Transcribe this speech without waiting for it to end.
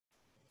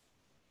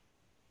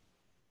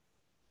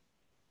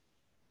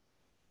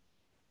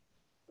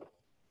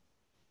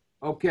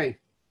Okay,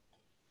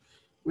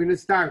 we're going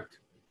to start.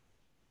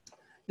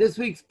 This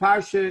week's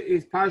Parsha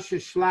is Parsha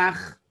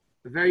Shelach,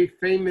 a very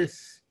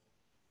famous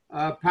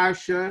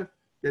Parsha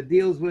that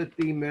deals with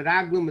the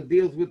Meraglim, it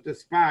deals with the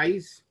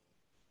Spies.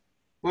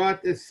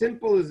 But as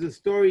simple as the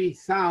story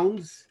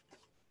sounds,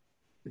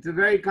 it's a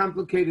very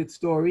complicated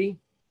story.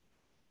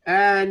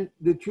 And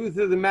the truth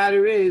of the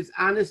matter is,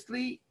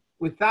 honestly,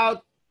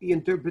 without the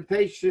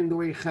interpretation, the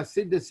way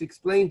Chassidus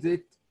explains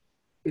it,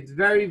 it's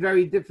very,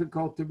 very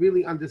difficult to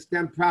really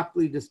understand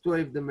properly the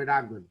story of the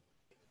Meraglim.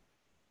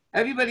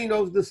 Everybody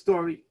knows the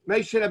story.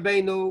 Moshe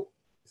Rabbeinu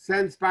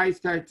sends spies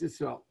to Eretz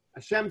Yisrael.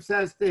 Hashem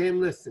says to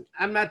him, listen,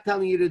 I'm not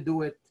telling you to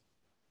do it.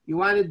 You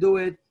want to do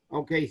it?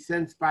 Okay,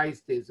 send spies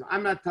to Israel.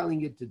 I'm not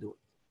telling you to do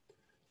it.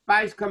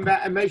 Spies come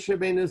back, and Moshe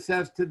Rabbeinu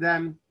says to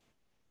them,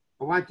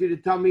 I want you to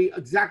tell me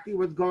exactly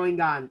what's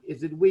going on.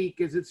 Is it weak?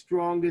 Is it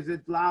strong? Is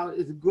it loud?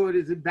 Is it good?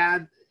 Is it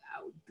bad?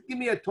 Give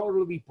me a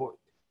total report.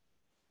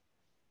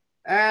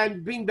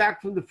 And bring back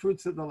from the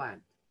fruits of the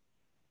land.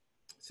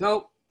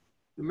 So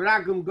the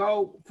Meraglim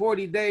go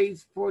 40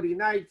 days, 40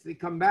 nights. They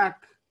come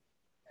back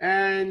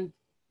and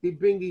they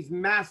bring these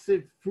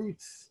massive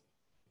fruits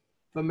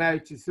from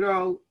Eretz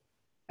Yisrael.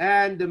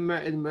 And the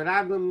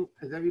Meraglim,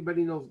 as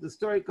everybody knows the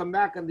story, come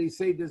back and they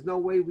say there's no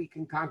way we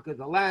can conquer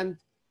the land.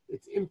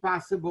 It's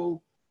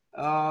impossible.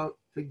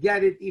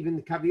 Forget it. Even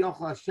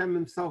Kaviyachal Hashem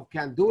himself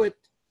can't do it.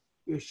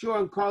 Yeshua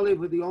and Kalev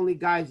were the only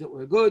guys that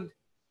were good.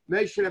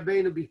 Moshe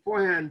Rabbeinu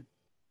beforehand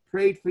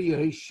prayed for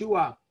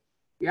Yehoshua.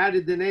 He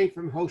added the name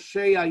from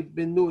Hoshea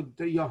ben Nun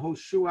to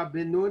Yehoshua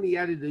ben Nun. He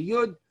added a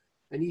Yud,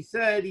 and he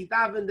said, he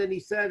davened, and he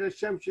said,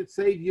 Hashem should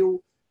save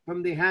you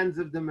from the hands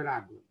of the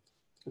Meraglim.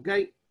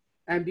 Okay?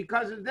 And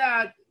because of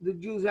that, the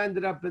Jews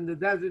ended up in the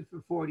desert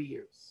for 40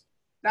 years.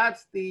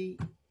 That's the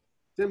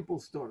simple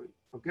story.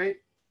 Okay?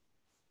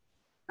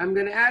 I'm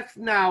going to ask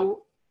now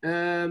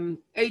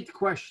 8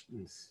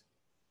 questions.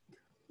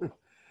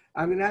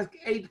 I'm going to ask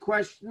 8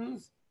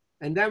 questions,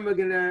 and then we're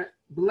going to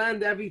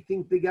blend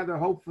everything together,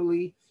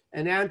 hopefully,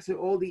 and answer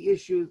all the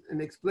issues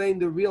and explain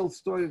the real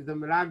story of the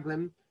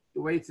Meraglim,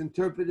 the way it's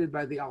interpreted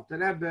by the Alter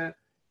Rebbe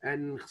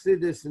and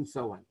Chassidus and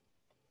so on.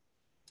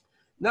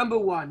 Number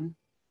 1,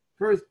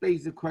 first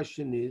basic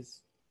question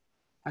is,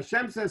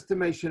 Hashem says to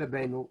Moshe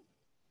Rabbeinu,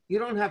 you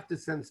don't have to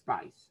send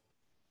spies.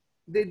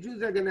 The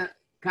Jews are going to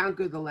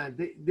conquer the land.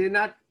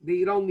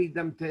 They don't need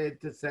them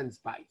to send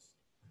spies.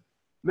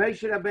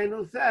 Moshe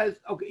Rabbeinu says,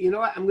 okay, you know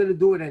what? I'm going to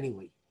do it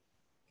anyway.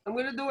 I'm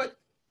going to do it.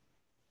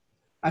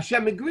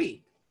 Hashem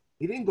agreed.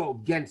 He didn't go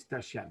against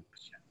Hashem.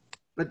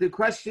 But the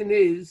question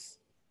is,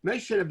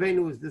 Moshe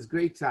Rabbeinu was this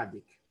great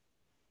tzaddik.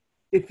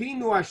 If he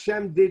knew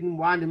Hashem didn't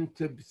want him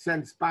to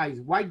send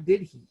spies, why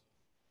did he?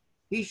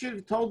 He should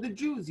have told the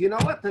Jews, you know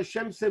what?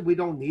 Hashem said we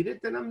don't need it,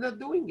 then I'm not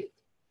doing it.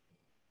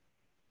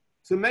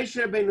 So Moshe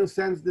Rabbeinu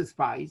sends the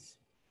spies,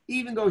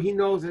 even though he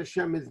knows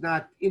Hashem is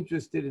not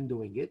interested in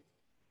doing it.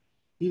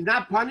 He's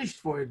not punished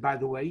for it, by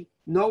the way.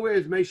 Nowhere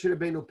is Moshe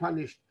Rabbeinu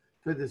punished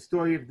for the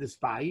story of the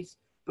spies.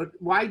 But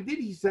why did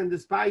he send the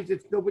spies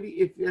if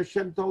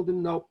Hashem told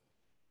him no?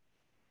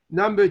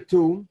 Number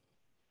 2,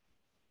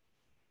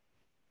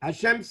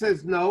 Hashem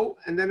says no,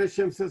 and then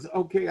Hashem says,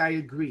 okay, I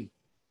agree.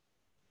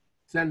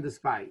 Send the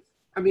spies.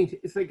 I mean,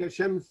 it's like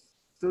Hashem,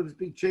 so to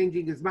speak,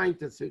 changing his mind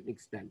to a certain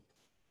extent.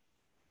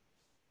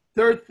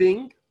 Third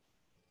thing,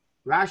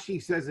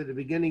 Rashi says at the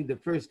beginning, the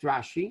first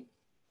Rashi,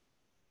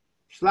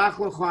 Shlach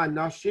lecha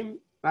anashim,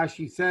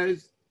 Rashi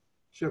says,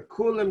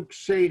 Shekulam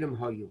kshedim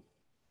hayu.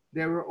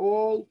 They were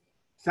all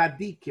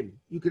tzaddikim.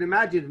 You can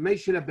imagine, if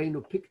Moshe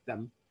Rabbeinu picked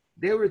them,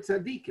 they were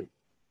tzaddikim.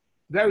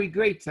 Very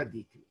great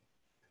tzaddikim.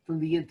 From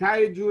the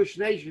entire Jewish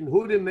nation,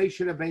 who did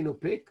Moshe Rabbeinu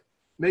pick?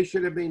 Moshe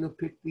Rabbeinu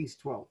picked these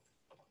 12.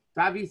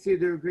 So obviously,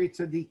 they were great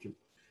tzaddikim.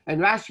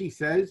 And Rashi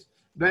says,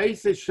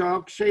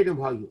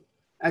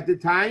 at the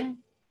time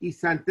he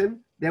sent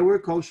them, they were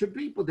kosher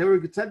people. They were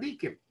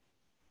tzaddikim.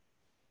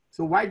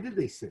 So why did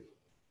they sin?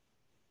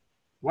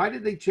 Why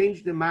did they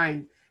change their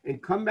mind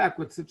and come back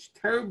with such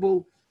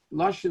terrible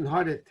lashon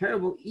hara,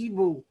 terrible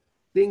evil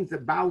things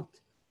about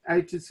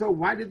Eretz Yisrael?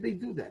 Why did they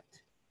do that?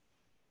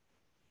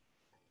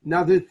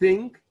 Another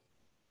thing,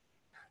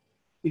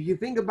 if you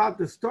think about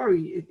the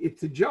story,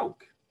 it's a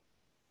joke.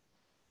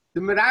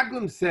 The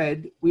Meraglim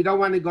said, we don't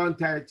want to go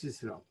into Eretz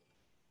Yisrael.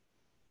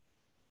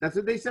 That's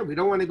what they said. We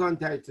don't want to go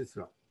into Eretz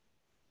Yisrael.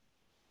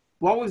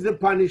 What was the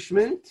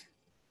punishment?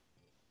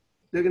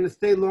 They're going to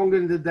stay longer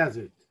in the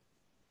desert.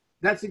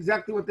 That's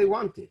exactly what they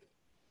wanted.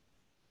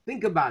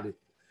 Think about it.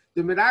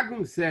 The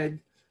Meraglim said,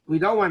 we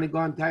don't want to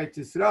go into Eretz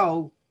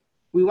Yisrael.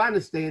 We want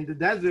to stay in the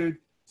desert.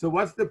 So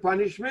what's the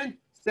punishment?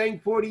 Staying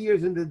 40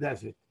 years in the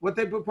desert. What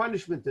type of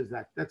punishment is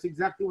that? That's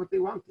exactly what they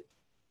wanted.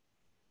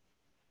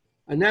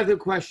 Another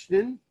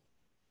question.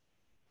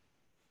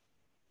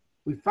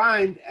 We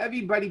find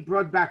everybody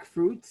brought back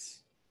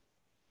fruits.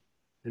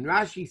 And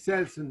Rashi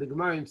says in the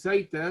Gemara in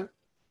Saita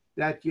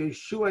that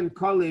Yeshua and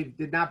Kalev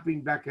did not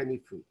bring back any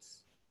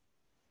fruits.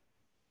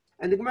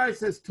 And the Gemara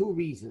says 2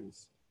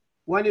 reasons.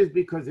 One is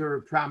because they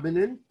were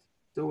prominent,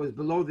 so it was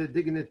below their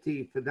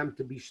dignity for them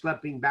to be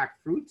schlepping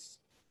back fruits.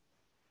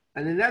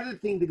 And another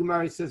thing the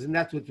Gemara says, and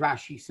that's what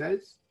Rashi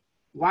says,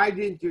 why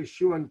didn't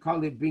Yeshua and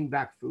Caleb bring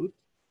back fruit?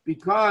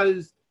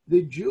 Because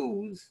the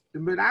Jews, the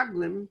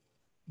Meraglim,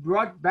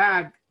 brought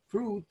back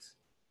fruit.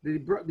 The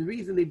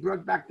reason they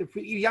brought back the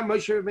fruit,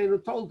 Moshe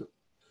Rabbeinu told them.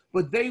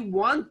 But they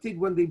wanted,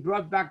 when they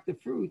brought back the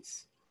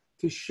fruits,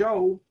 to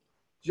show,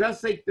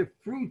 just like the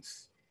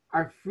fruits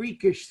are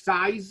freakish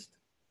sized,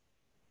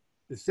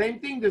 the same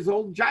thing, there's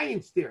old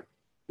giants there.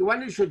 They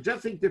wanted to show,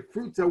 just like the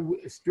fruits are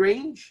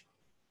strange,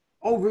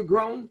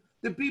 overgrown,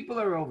 the people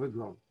are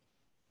overgrown.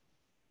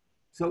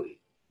 So,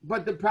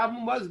 but the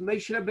problem was,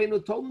 Moshe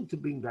Rabbeinu told them to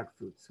bring back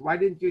fruits. Why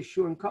didn't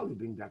Yeshua and Caleb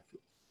bring back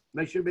fruits?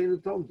 Moshe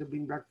Rabbeinu told them to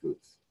bring back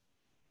fruits.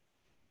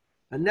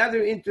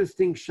 Another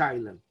interesting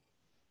shaila.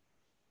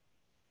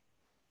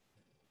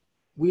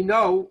 We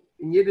know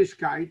in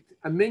Yiddishkeit,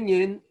 a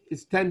minyan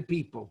is 10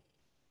 people.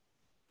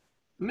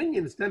 A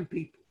minyan is 10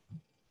 people.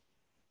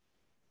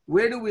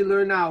 Where do we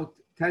learn out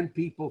 10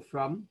 people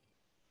from?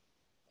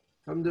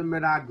 From the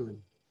Meraglim.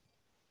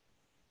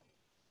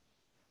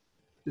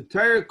 The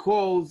Torah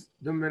calls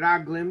the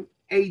Meraglim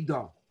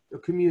Eidah, the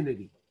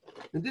community.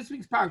 In this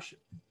week's Parshat,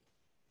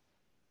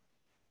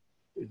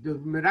 the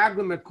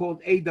Meraglim are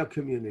called Eidah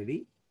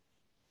community.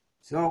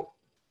 So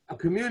a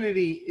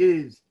community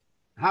is,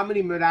 how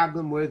many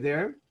Meraglim were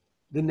there?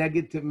 The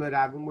negative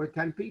Meraglim were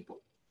 10 people.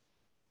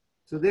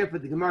 So therefore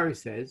the Gemara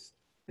says,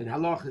 and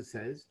Halacha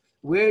says,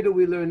 where do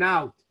we learn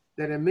out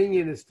that a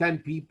minyan is 10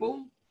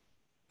 people?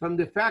 From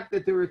the fact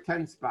that there were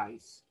 10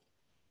 spies.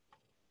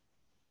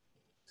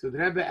 So the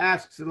Rebbe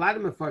asks, a lot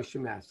of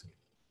Mefarshim ask,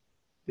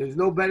 there's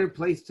no better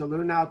place to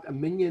learn out a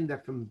minyan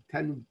than from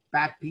 10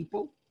 bad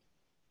people?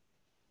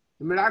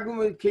 The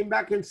Meraglim came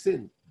back and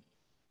sinned.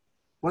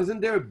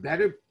 Wasn't there a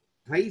better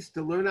place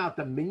to learn out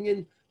the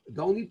minyan?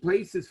 The only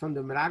place is from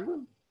the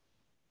Meraglim?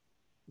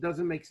 It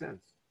doesn't make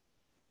sense.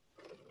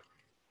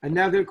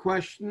 Another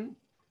question,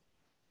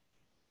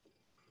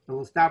 and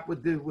we'll stop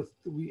with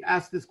we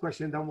ask this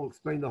question, then we'll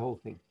explain the whole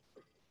thing.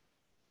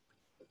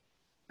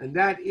 And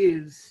that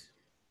is,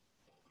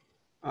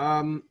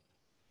 why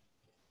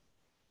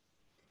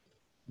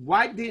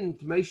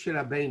didn't Moshe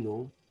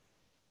Rabbeinu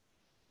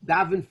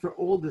daven for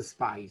all the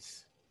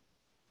spies?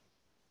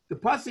 The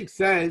pasuk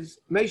says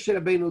Moshe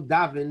Rabbeinu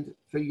davened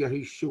for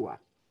Yehoshua,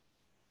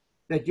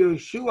 that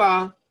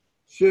Yehoshua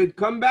should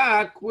come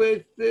back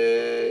with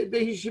that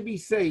he should be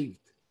saved.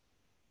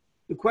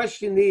 The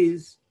question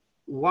is,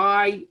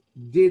 why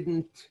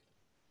didn't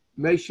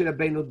Moshe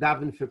Rabbeinu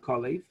daven for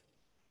Kalev?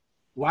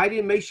 Why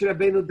didn't Moshe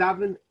Rabbeinu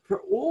daven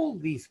for all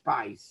these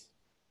spies?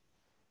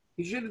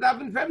 He should have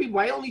davened for everybody.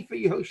 Why only for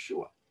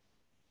Yehoshua?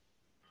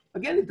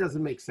 Again, it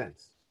doesn't make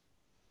sense.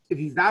 If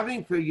he's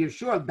davening for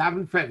Yehoshua,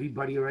 daven for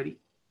everybody already.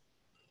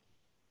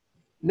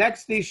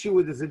 Next issue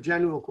is a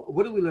general.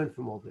 What do we learn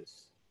from all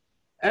this?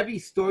 Every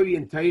story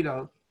in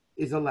Torah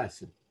is a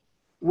lesson.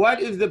 What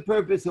is the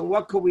purpose and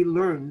what can we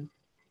learn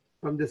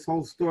from this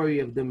whole story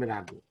of the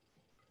Meraglim?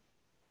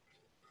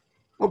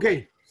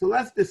 Okay, so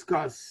let's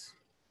discuss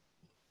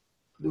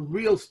the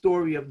real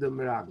story of the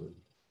Meraglim.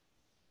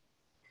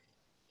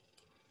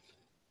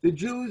 The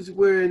Jews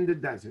were in the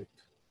desert.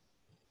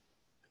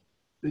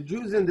 The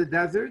Jews in the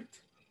desert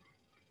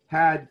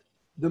had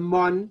the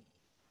man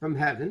from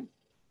heaven.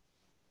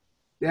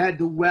 They had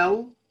the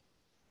well,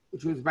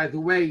 which was, by the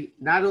way,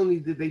 not only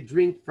did they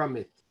drink from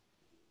it,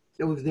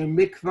 there was their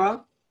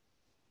mikvah.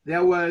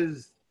 There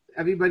was,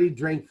 everybody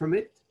drank from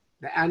it.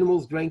 The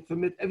animals drank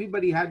from it.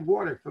 Everybody had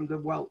water from the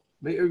well,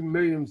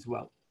 Miriam's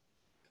well.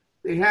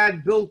 They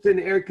had built-in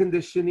air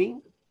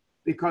conditioning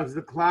because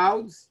the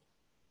clouds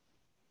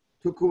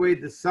took away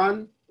the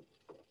sun.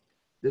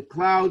 The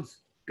clouds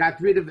got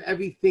rid of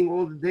everything,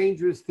 all the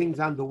dangerous things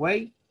on the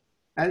way.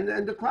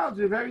 And the clouds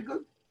were very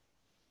good.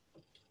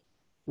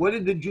 What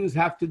did the Jews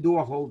have to do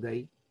a whole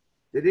day?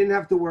 They didn't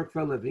have to work for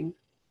a living.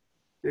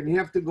 They didn't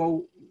have to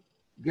go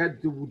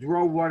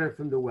draw water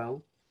from the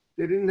well.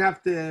 They didn't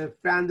have to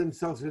fan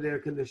themselves with air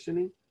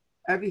conditioning.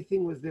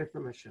 Everything was there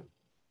from Hashem.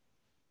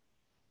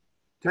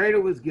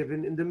 Torah was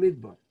given in the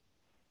Midbar.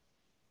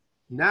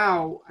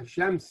 Now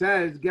Hashem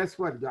says, guess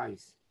what,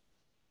 guys?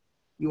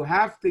 You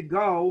have to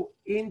go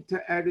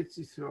into Eretz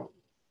Yisrael.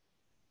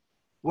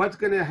 What's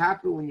going to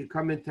happen when you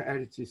come into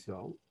Eretz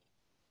Yisrael?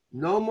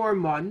 No more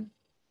man,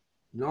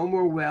 no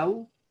more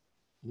well,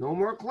 no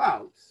more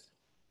clouds.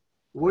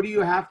 What do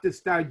you have to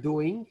start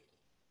doing?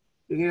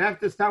 You're going to have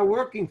to start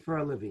working for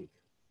a living.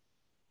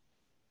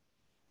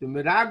 The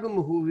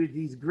Meraglim, who were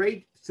these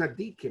great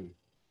tzaddikim,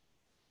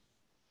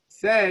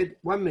 said,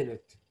 1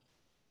 minute,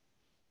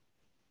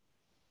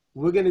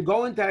 we're going to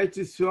go into Eretz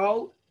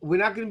Yisrael, we're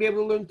not going to be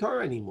able to learn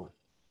Torah anymore.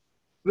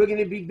 We're going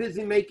to be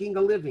busy making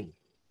a living.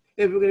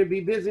 If we're going to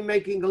be busy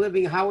making a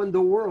living, how in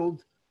the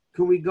world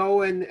can we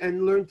go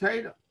and learn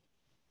Torah?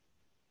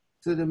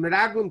 So the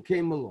Meraglim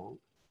came along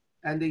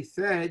and they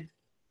said,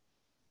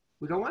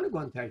 we don't want to go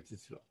into Eretz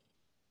Yisrael.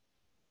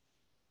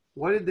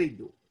 What did they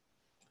do?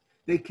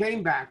 They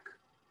came back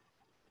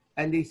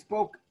and they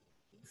spoke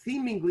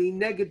seemingly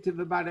negative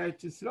about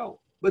Eretz Yisrael.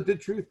 But the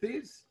truth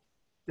is,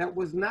 that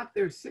was not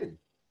their sin.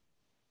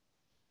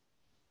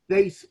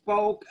 They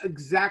spoke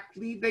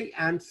exactly, they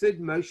answered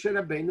Moshe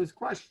Rabbeinu's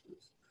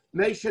questions.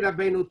 Moshe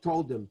Rabbeinu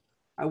told them,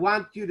 I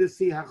want you to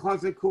see,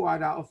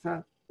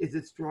 is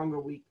it strong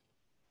or weak?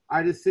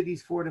 Are the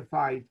cities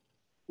fortified?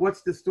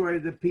 What's the story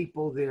of the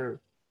people there?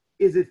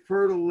 Is it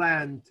fertile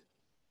land?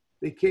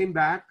 They came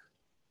back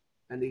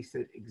and they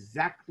said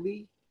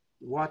exactly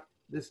what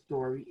the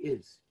story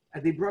is.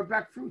 And they brought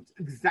back fruits,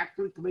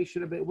 exactly like Moshe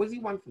Rabbeinu. What does he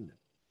want from them?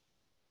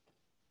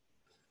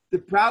 The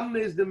problem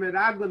is the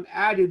Meraglim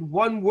added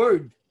one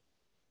word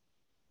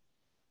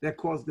that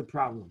caused the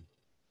problem.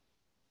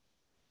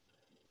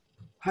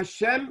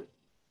 Hashem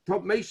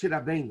told Moshe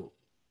Rabbeinu.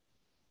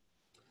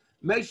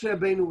 Moshe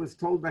Rabbeinu was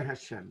told by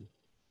Hashem,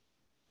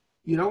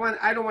 you know what,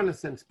 I don't want to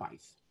send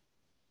spies.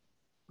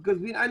 Because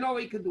I know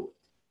we can do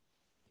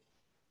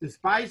it. The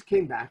spies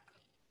came back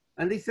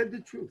and they said the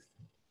truth.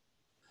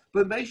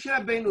 But Moshe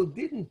Rabbeinu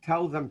didn't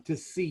tell them to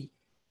see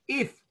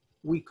if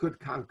we could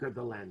conquer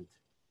the land.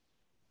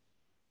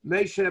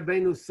 Moshe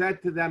Rabbeinu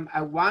said to them,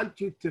 I want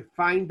you to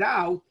find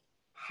out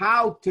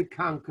how to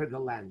conquer the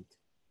land.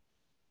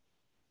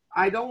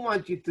 I don't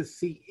want you to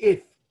see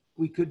if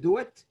we could do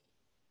it.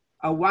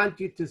 I want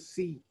you to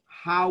see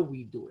how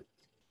we do it.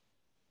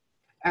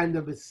 And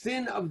the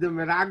sin of the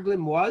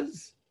Meraglim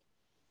was,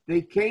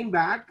 they came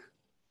back,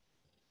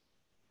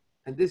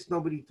 and this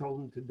nobody told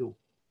them to do.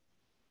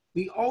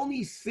 The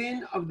only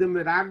sin of the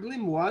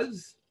Meraglim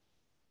was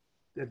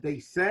that they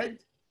said,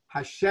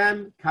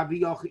 Hashem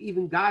Kaviyach,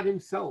 even God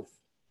himself.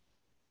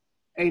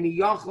 And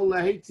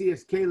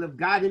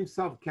God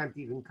himself can't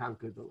even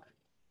conquer the land.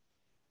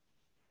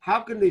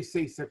 How can they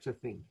say such a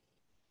thing?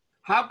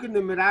 How can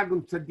the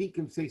Meraglim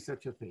Tzaddikim say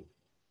such a thing?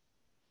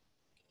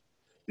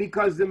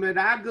 Because the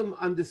Meraglim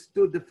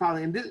understood the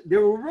following, and they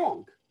were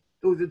wrong.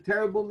 It was a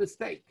terrible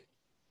mistake.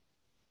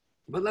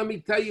 But let me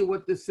tell you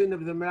what the sin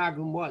of the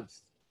Meraglim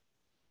was.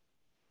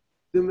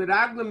 The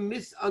Meraglim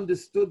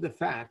misunderstood the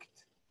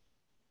fact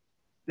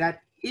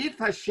that if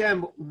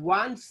Hashem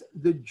wants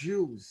the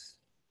Jews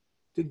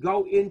to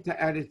go into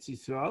Eretz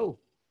Yisrael,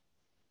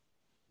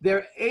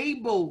 they're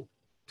able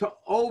to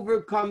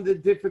overcome the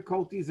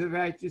difficulties of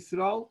Eretz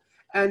Yisrael,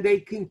 and they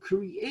can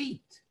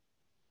create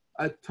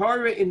a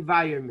Torah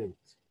environment,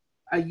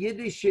 a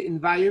Yiddish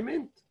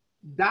environment,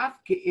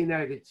 Davke in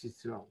Eretz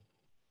Yisrael.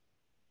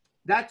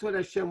 That's what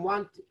Hashem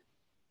wanted.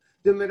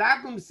 The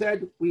Meraglim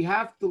said, we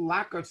have to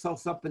lock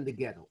ourselves up in the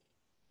ghetto.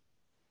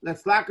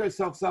 Let's lock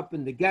ourselves up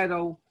in the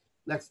ghetto.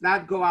 Let's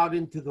not go out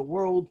into the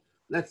world.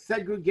 Let's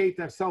segregate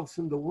ourselves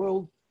from the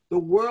world. The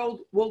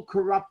world will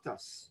corrupt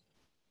us.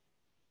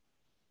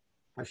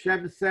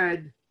 Hashem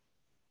said,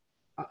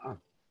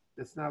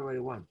 that's not what I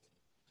want.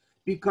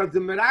 Because the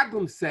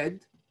Meraglim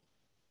said,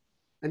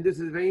 and this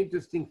is a very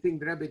interesting thing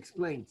the Rebbe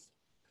explains.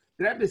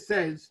 The Rebbe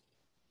says,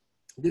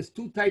 there's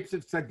two types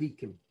of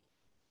tzaddikim.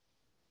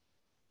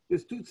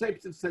 There's two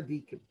types of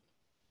tzaddikim.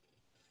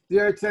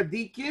 There are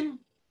tzaddikim,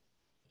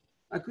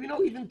 like we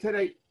know even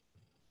today,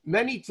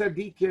 many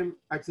tzaddikim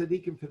are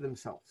tzaddikim for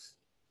themselves.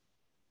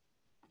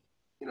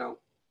 You know,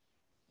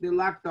 they're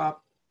locked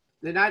up.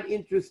 They're not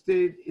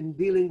interested in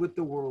dealing with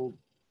the world.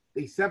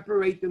 They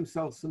separate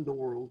themselves from the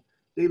world.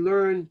 They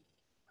learn,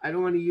 I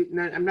don't want to use,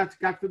 I'm not,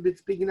 God forbid,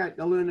 speaking that.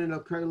 They'll learn in a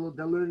kernel,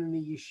 they'll learn in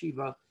a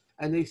yeshiva,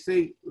 and they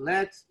say,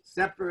 let's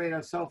separate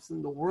ourselves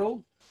from the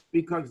world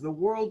because the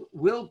world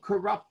will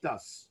corrupt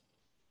us.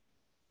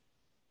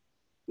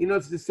 You know,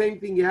 it's the same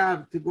thing you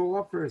have, to go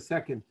off for a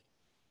second.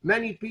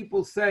 Many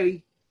people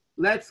say,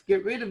 let's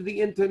get rid of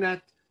the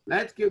internet.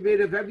 Let's get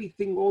rid of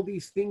everything, all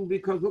these things,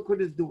 because look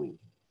what it's doing.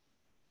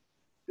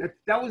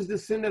 That was the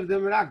sin of the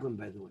Meraglim,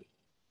 by the way.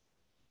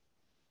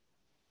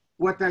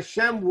 What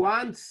Hashem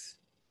wants,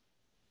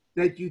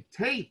 that you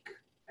take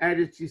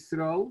Eretz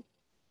Yisrael,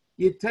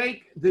 you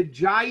take the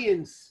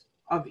giants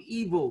of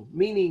evil,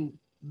 meaning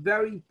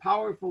very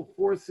powerful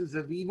forces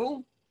of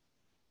evil,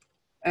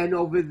 and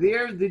over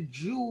there the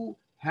Jew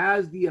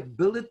has the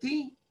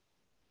ability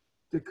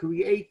to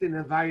create an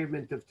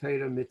environment of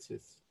Torah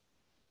mitzvahs.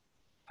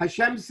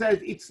 Hashem says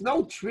it's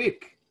no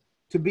trick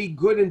to be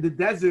good in the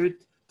desert,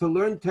 to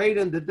learn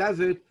Torah in the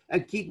desert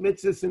and keep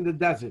mitzvahs in the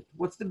desert.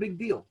 What's the big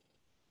deal?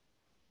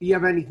 Do you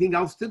have anything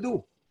else to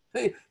do?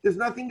 Hey, there's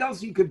nothing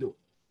else you could do.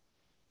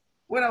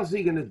 What else are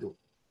you going to do?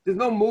 There's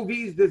no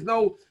movies, there's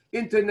no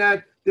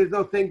internet, there's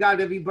no, thank God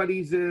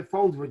everybody's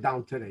phones were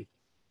down today.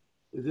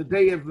 It's a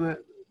day of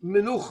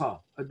menucha,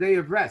 a day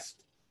of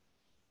rest.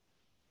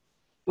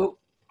 But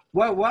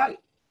why?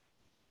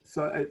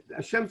 So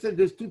Hashem said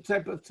there's two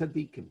types of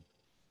tzaddikim.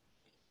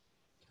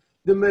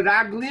 The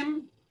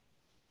Meraglim,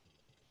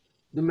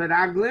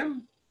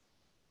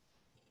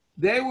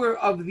 they were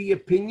of the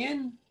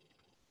opinion,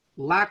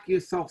 lock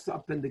yourselves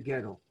up in the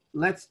ghetto.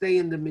 Let's stay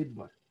in the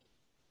midbar.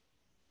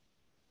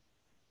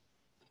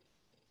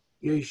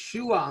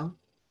 Yeshua,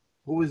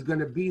 who was going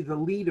to be the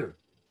leader,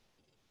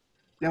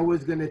 that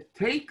was going to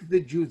take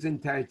the Jews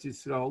into Eretz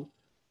Yisrael,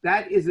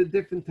 that is a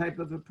different type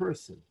of a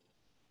person.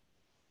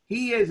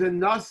 He is a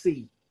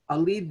Nasi, a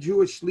lead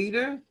Jewish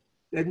leader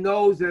that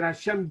knows that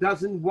Hashem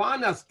doesn't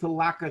want us to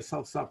lock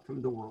ourselves up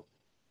from the world.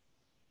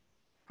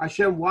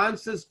 Hashem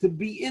wants us to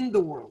be in the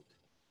world.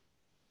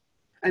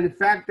 And in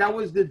fact, that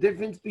was the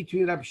difference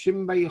between Rabbi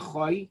Shimon bar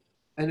Yochai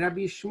and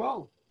Rabbi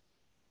Yishmael.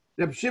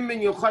 Rabbi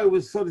Shimon bar Yochai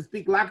was, so to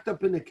speak, locked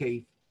up in a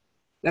cave.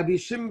 Rabbi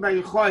Shimon bar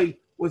Yochai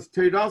was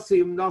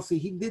Teirasi Nasi.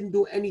 He didn't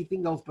do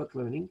anything else but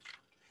learning.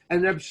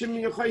 And Rabbi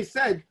Shimon bar Yochai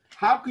said,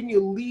 how can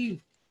you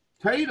leave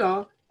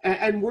Torah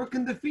and work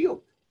in the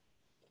field?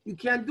 You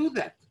can't do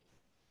that.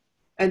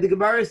 And the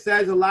Gemara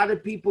says a lot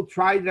of people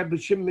tried Rabbi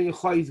Shimon bar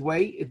Yochai's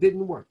way. It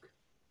didn't work.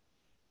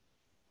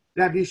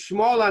 Rabbi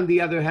Yishmael, on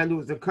the other hand,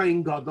 was a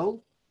Kohen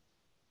Gadol.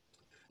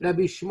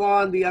 Rabbi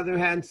Yishmael, on the other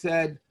hand,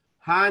 said,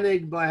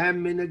 Haneg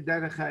bahem mineg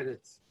derech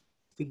eretz.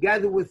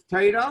 Together with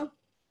Torah,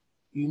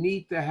 you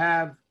need to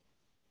have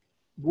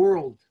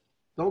world.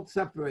 Don't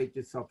separate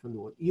yourself from the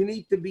world. You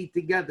need to be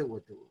together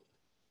with the world.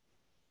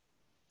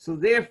 So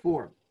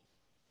therefore,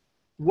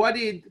 what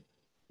did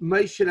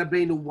Moshe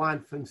Rabbeinu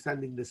want from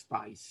sending the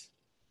spies?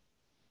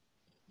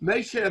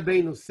 Moshe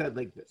Rabbeinu said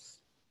like this.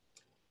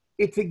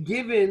 It's a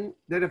given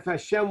that if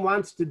Hashem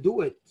wants to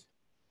do it,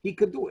 he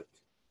could do it.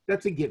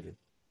 That's a given.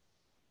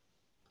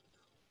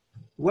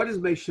 What does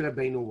Moshe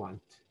Rabbeinu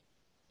want?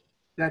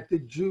 That the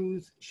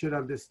Jews should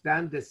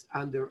understand this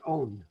on their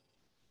own.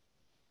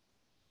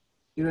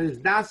 You know, there's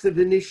Nasa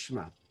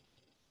v'nishma.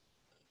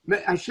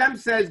 Hashem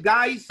says,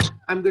 guys,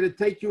 I'm going to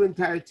take you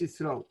into Eretz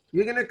Yisrael.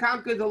 You're going to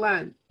conquer the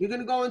land. You're going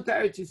to go into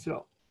Eretz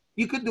Yisrael.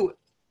 You could do it.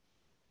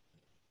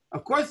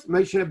 Of course,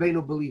 Moshe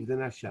Rabbeinu believed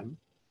in Hashem.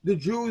 The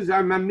Jews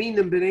are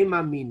maminim b'nei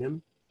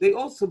maminim. They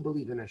also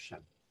believe in Hashem.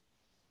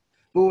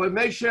 But what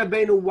Moshe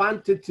Rabbeinu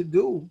wanted to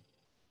do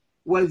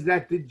was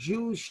that the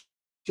Jews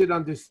should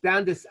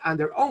understand this on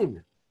their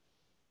own.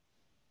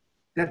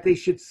 That they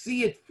should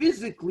see it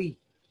physically,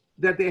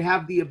 that they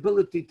have the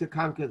ability to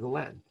conquer the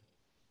land.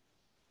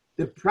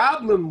 The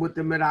problem with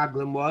the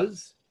Meraglim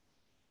was,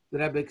 the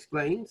Rebbe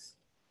explains,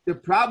 the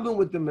problem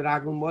with the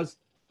Meraglim was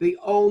they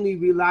only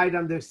relied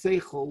on their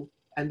seichel,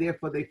 and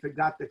therefore they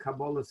forgot the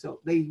Kabbalah.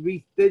 So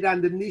they did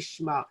on the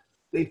Nishma,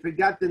 they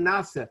forgot the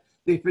Nasa,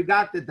 they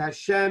forgot that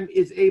Hashem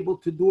is able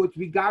to do it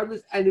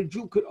regardless, and a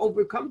Jew could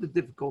overcome the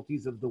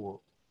difficulties of the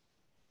world.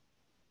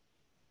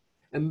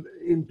 And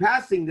in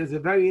passing, there's a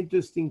very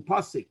interesting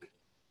pasuk.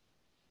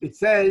 It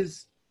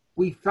says,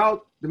 we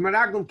felt, the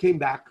Meraglim came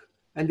back,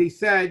 and they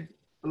said,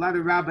 a lot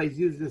of rabbis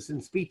use this in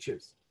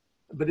speeches,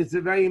 but it's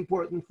a very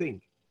important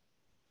thing.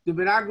 The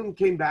Meraglim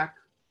came back,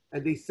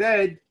 and they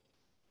said,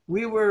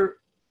 we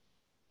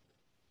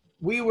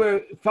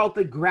felt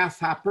like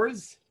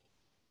grasshoppers.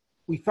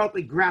 We felt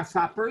like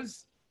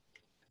grasshoppers.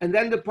 And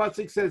then the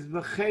pasuk says,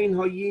 V'chein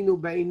hoyinu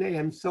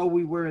b'eineihem, so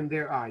we were in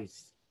their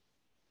eyes.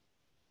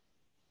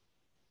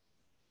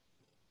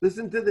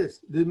 Listen to this.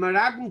 The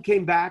Meraglim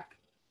came back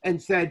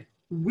and said,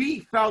 we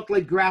felt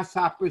like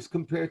grasshoppers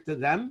compared to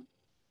them,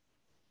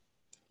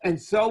 and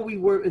so we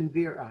were in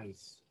their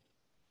eyes.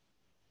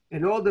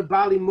 And all the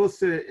Bali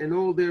Musa and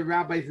all their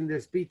rabbis in their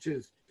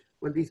speeches,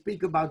 when they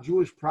speak about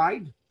Jewish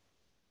pride,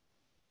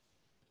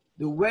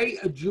 the way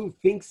a Jew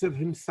thinks of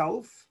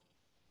himself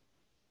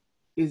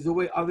is the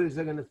way others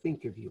are going to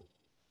think of you.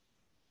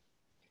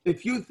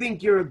 If you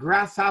think you're a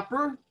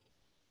grasshopper,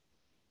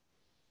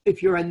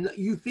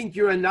 you think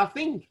you're a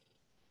nothing,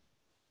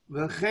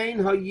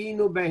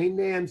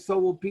 so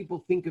will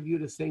people think of you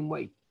the same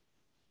way.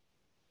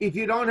 If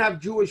you don't have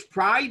Jewish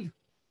pride,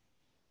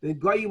 then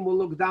Goyim will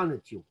look down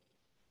at you.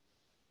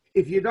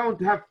 If you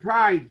don't have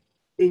pride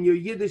in your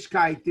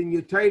Yiddishkeit, in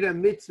your Torah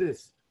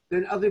mitzvahs,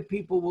 then other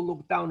people will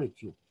look down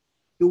at you.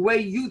 The way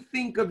you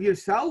think of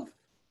yourself,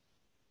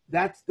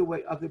 that's the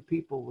way other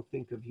people will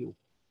think of you.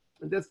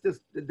 And that's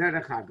just the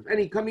derech hagav.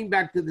 And coming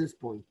back to this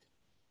point.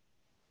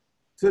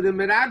 So the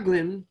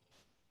Meraglim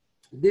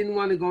didn't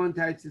want to go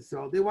into Eretz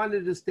Yisrael. They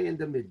wanted to stay in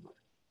the Midbar.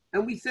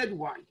 And we said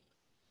why?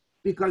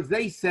 Because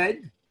they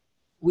said,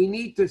 we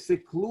need to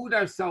seclude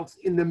ourselves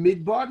in the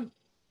Midbar,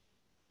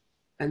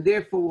 and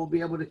therefore we'll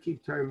be able to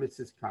keep Torah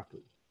mitzvahs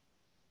properly.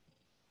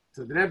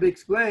 So the Rebbe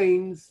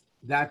explains,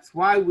 that's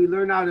why we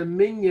learn out a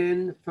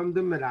minyan from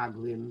the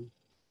Meraglim.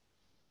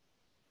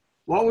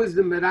 What was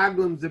the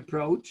Meraglim's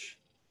approach?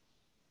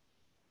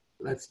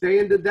 Let's stay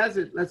in the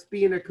desert. Let's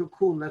be in a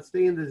cocoon. Let's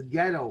stay in this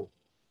ghetto.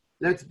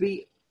 Let's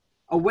be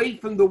away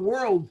from the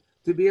world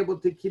to be able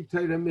to keep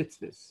Torah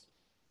mitzvahs.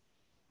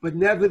 But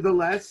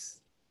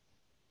nevertheless,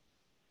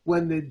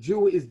 when the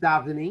Jew is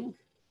davening,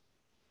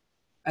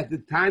 at the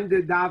time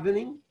they're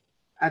davening,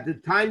 at the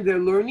time they're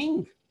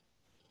learning,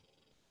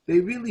 they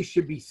really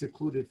should be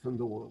secluded from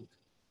the world.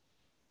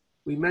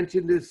 We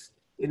mentioned this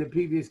in a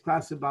previous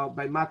class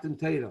by Matan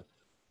Torah.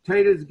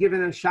 Torah is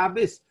given on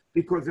Shabbos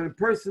because when a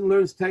person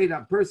learns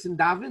Torah, a person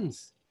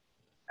davens.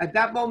 At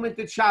that moment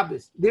at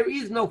Shabbos, there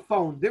is no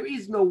phone, there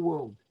is no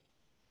world.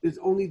 There's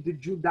only the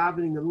Jew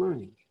davening and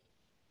learning.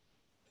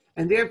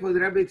 And therefore, the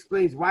Rebbe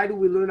explains, why do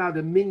we learn out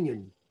a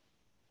minyan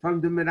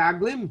from the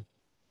Meraglim?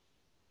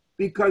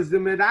 Because the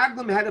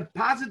Meraglim had a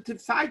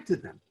positive side to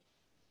them.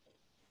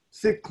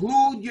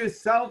 Seclude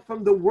yourself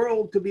from the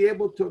world to be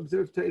able to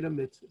observe Torah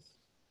mitzvahs.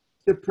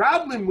 The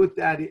problem with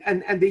that,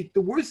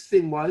 the worst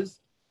thing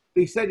was,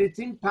 they said it's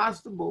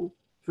impossible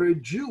for a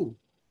Jew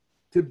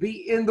to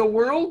be in the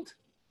world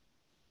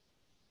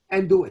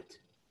and do it.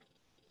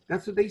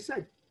 That's what they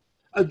said.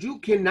 A Jew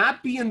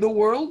cannot be in the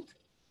world.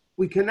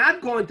 We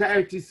cannot go into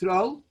Eretz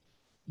Yisrael,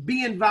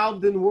 be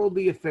involved in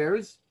worldly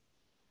affairs,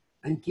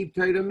 and keep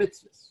Torah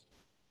mitzvahs.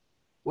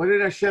 What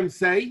did Hashem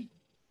say?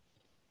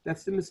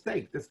 That's the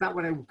mistake. That's not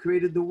what I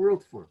created the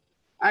world for.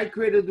 I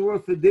created the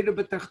world for Dira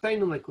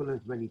B'Tachteinu, like we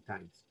learned many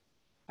times.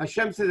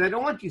 Hashem says, I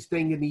don't want you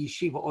staying in the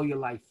yeshiva all your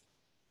life.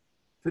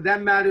 For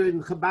that matter,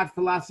 in Chabad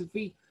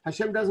philosophy,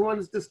 Hashem doesn't want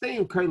us to stay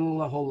in Kollel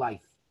the whole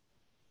life.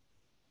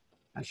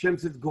 Hashem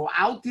says, go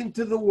out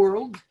into the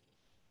world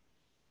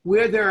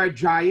where there are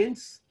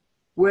giants,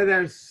 where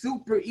there are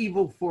super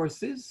evil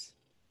forces,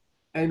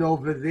 and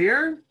over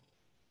there,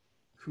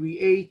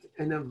 create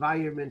an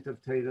environment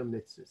of Torah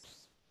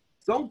mitzvahs.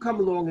 Don't come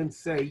along and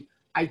say,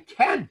 I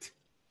can't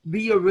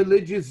be a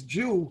religious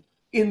Jew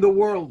in the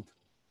world.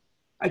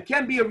 I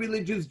can't be a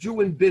religious Jew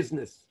in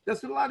business.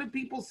 That's what a lot of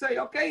people say.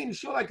 Okay, in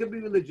shul I can be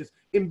religious.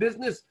 In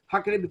business,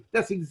 how can I be?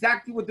 That's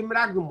exactly what the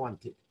Meraglim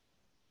wanted.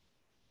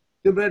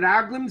 The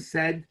Meraglim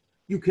said,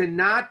 you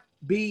cannot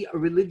be a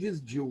religious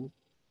Jew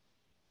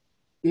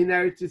in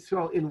Eretz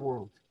Yisrael in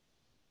world,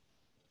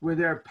 where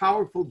there are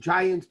powerful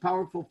giants,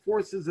 powerful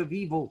forces of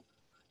evil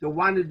that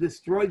want to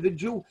destroy the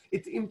Jew.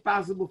 It's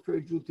impossible for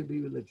a Jew to be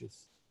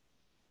religious.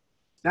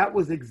 That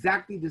was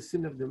exactly the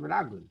sin of the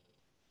Meraglim.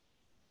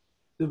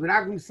 The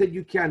Meraglim said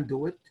you can't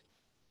do it,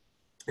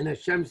 and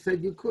Hashem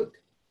said you could.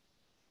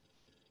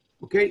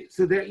 Okay,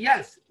 so there,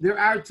 yes, there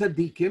are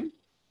tzaddikim,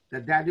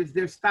 that is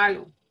their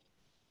style.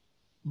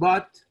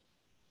 But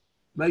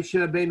Moshe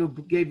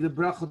Rabbeinu gave the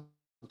bracha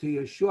to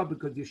Yeshua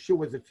because Yeshua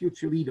was a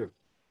future leader.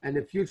 And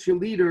the future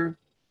leader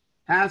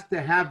has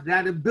to have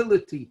that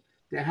ability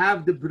to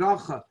have the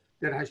bracha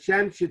that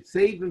Hashem should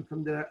save him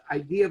from the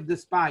idea of the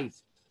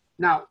spies.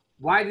 Now,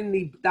 why didn't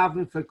he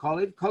daven for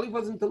Kalev? Kalev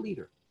wasn't the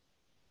leader.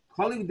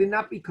 Kalev did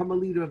not become a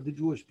leader of the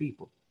Jewish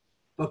people.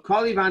 But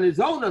Kalev on his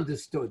own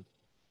understood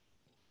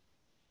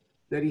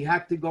that he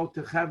had to go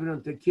to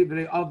Hebron, to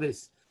Kivrei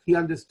Ovis. He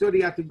understood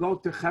he had to go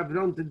to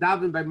Hebron to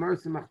daven by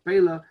Mersa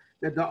Machpelah,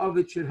 that the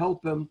Ovid should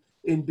help him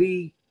in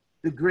be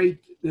the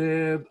great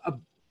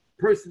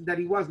person that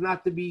he was,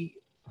 not to be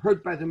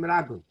hurt by the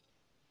Meraglim.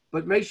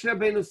 But Moshe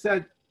Rabbeinu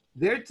said,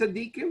 their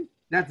tzaddikim,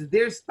 that's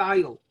their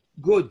style,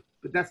 good,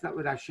 but that's not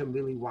what Hashem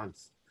really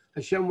wants.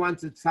 Hashem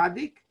wants a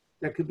tzaddik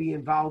that could be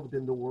involved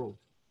in the world.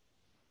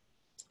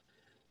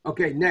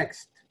 Okay,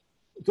 next.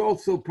 It's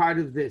also part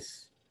of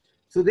this.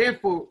 So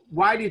therefore,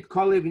 why did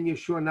Kalev and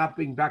Yeshua not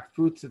bring back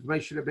fruits if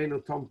Moshe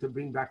Rabbeinu told him to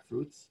bring back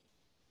fruits?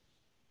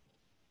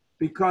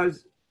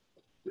 Because,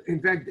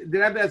 in fact, the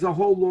Rebbe has a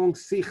whole long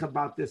sikha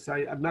about this.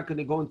 I'm not going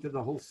to go into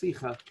the whole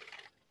sikha.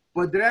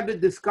 But the Rebbe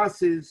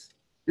discusses,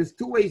 there's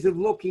two ways of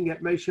looking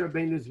at Moshe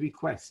Rabbeinu's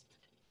request.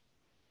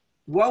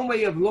 One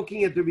way of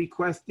looking at the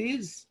request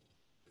is,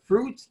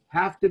 fruits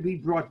have to be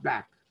brought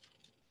back.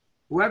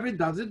 Whoever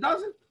does it,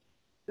 does it.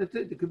 That's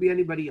it. It could be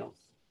anybody else.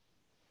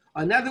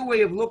 Another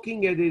way of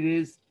looking at it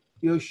is,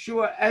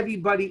 Yeshua,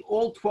 everybody,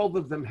 all 12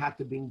 of them had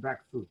to bring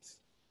back fruits.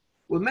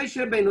 Well, Moshe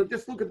Rabbeinu,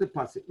 just look at the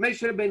pasuk.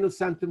 Moshe Rabbeinu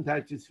sent them to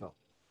Eretz Yisrael.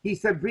 He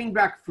said, bring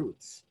back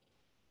fruits.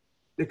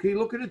 Then can you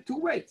look at it two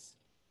ways?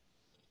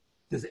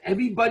 Does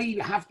everybody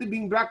have to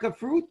bring back a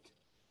fruit?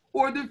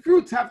 Or the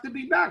fruits have to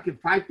be back? If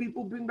 5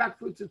 people bring back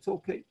fruits, it's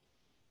okay.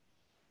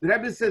 The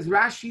Rebbe says,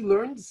 Rashi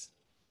learns,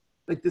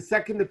 like the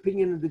second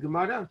opinion of the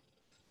Gemara,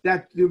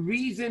 that the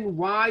reason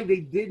why they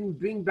didn't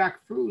bring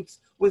back fruits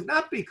was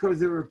not because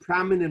they were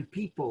prominent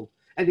people.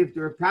 And if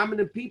they were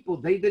prominent people,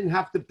 they didn't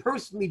have to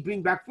personally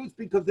bring back fruits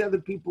because the other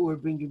people were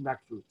bringing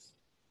back fruits.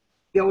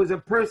 There was a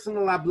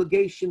personal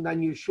obligation on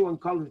Yeshua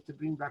and Kalev to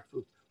bring back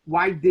fruits.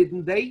 Why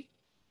didn't they?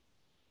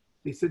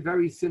 They said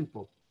very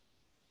simple.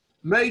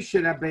 Moshe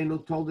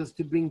Rabbeinu told us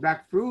to bring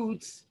back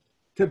fruits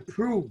to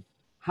prove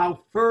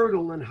how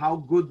fertile and how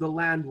good the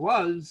land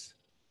was.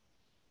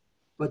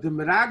 But the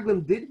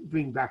Meraglim didn't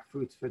bring back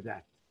fruits for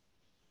that.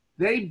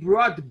 They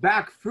brought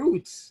back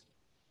fruits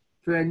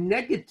for a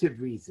negative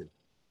reason,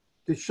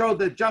 to show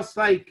that just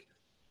like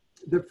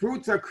the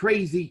fruits are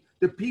crazy,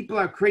 the people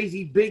are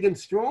crazy, big and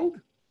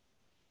strong.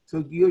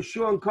 So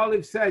Yeshua and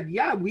Kalev said,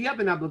 yeah, we have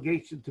an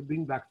obligation to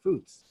bring back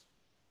fruits.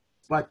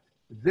 But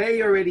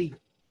they already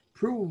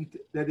proved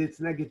that it's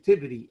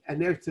negativity,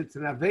 and there's it's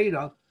an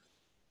Aveda,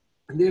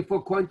 and therefore,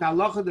 according to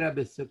Halacha, the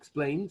Rebbe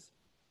explains,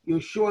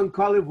 Yeshua and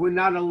Kalev were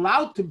not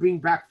allowed to bring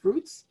back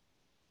fruits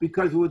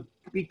because it would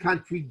be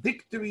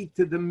contradictory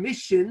to the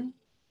mission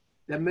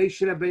that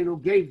Moshe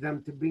Rabbeinu gave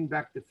them to bring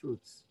back the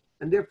fruits.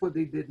 And therefore,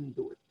 they didn't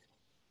do it.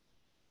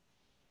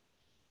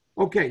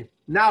 Okay,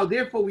 now,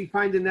 therefore, we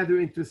find another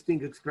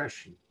interesting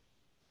expression.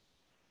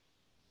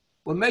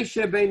 When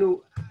Moshe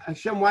Rabbeinu,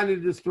 Hashem wanted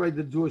to destroy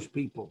the Jewish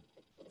people.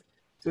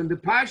 So in the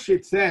Parshat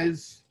it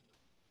says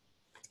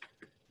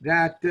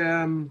that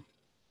Moshe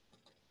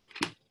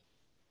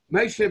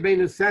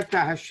Rabbeinu said to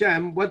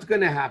Hashem, what's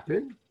going to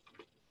happen?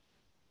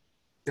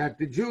 That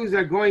the Jews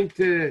are going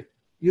to,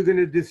 you're going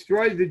to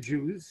destroy the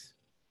Jews,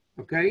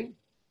 okay?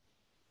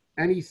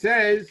 And he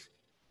says,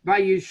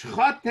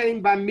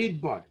 Vayishchotem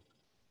bamidbar.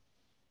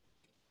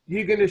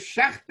 You're going to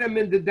shech them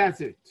in the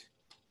desert.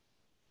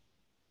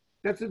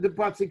 That's what the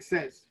pasuk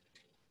says.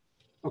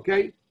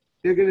 Okay?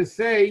 They're going to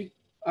say,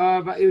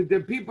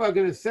 the people are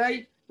going to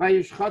say,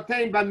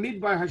 Vayishchotem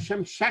bamidbar,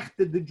 Hashem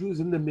shechted the Jews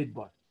in the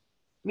midbar.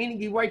 Meaning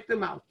he wiped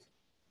them out.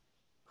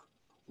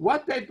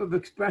 What type of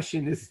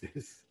expression is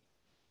this?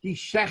 He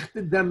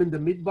shechted them in the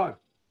midbar.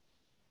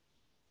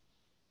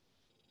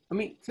 I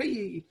mean,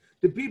 the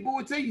people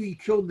would say he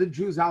killed the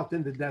Jews out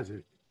in the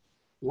desert.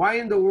 Why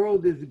in the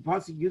world is the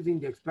pasuk using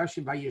the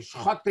expression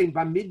 "Vayishchotem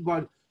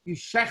bamidbar"? You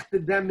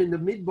shechted them in the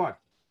midbar.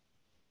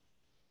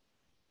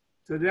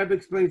 So the Rebbe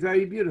explains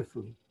very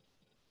beautifully.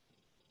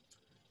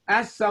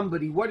 Ask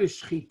somebody, what is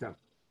shechita?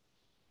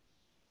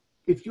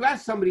 If you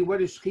ask somebody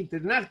what is shechita,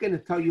 they're not going to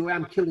tell you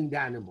I'm killing the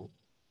animal.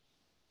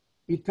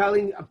 You're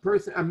telling a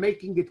person I'm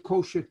making it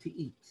kosher to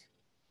eat.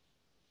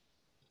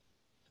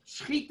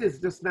 Shechita is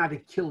just not a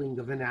killing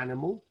of an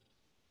animal.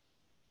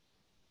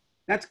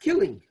 That's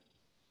killing.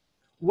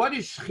 What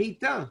is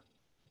shechita?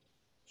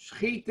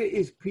 Shechita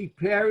is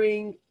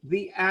preparing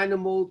the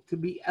animal to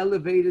be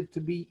elevated,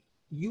 to be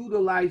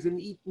utilized and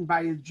eaten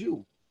by a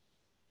Jew.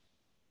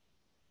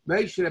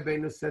 Moshe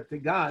Rabbeinu said to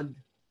God,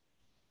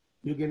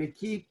 you're going to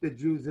keep the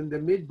Jews in the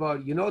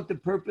midbar. You know what the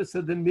purpose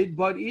of the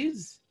midbar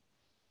is?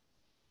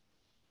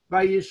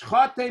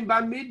 Vayishchotem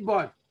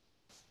bamidbar,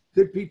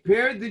 to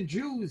prepare the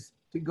Jews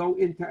to go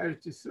into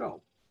Eretz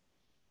Yisrael.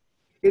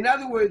 In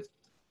other words,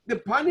 the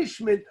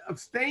punishment of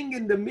staying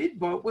in the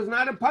midbar was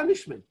not a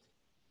punishment.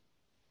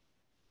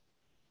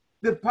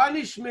 The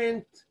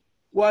punishment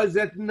was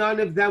that none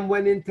of them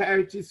went into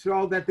Eretz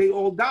Yisrael, that they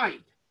all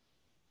died.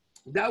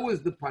 That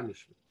was the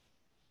punishment.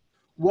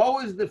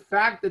 What was the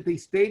fact that they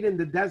stayed in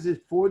the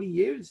desert 40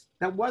 years?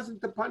 That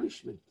wasn't the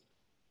punishment.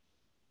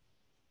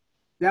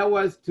 That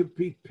was to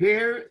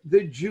prepare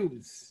the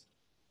Jews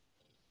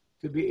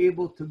to be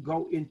able to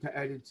go into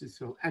Eretz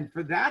Yisrael. And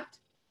for that,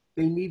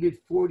 they needed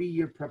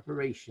 40-year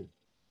preparation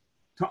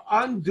to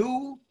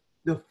undo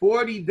the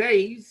 40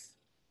 days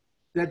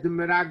that the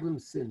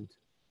Meraglim sinned.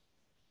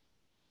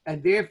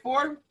 And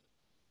therefore,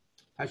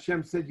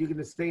 Hashem said, you're going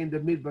to stay in the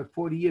midbar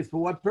 40 years.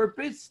 For what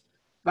purpose?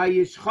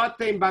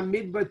 Vayishchotem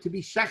bamidbar, to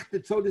be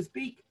shechted, so to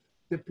speak,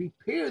 to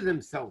prepare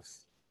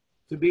themselves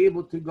to be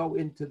able to go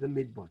into the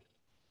midbar.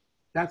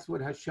 That's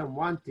what Hashem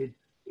wanted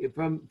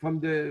from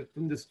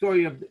the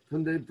story of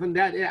from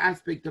that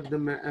aspect of the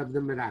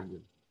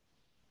Meraglim.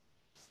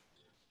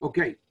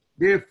 Okay,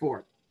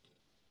 therefore,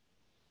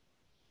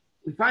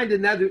 we find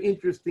another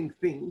interesting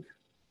thing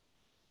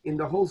in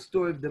the whole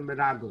story of the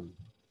Meraglim.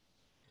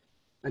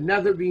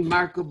 Another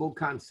remarkable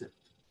concept.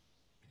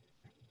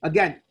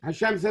 Again,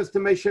 Hashem says to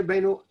Moshe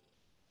Rabbeinu,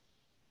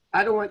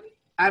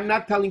 I'm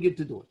not telling you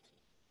to do it.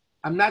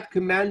 I'm not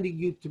commanding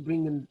you to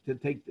bring in,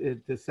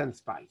 to send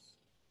spies.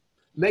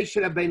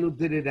 Moshe Rabbeinu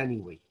did it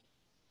anyway.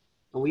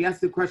 And we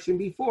asked the question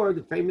before,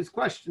 the famous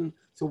question,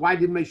 so why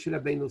did Moshe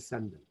Rabbeinu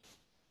send them?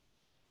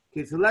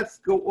 Okay, so let's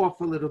go off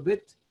a little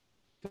bit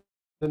to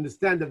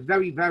understand a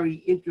very, very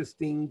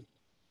interesting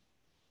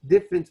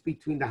difference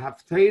between the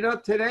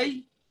Haftarah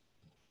today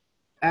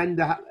and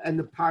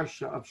the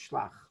Parsha of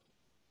Shelach.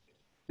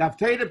 The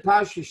Haftarah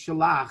Parsha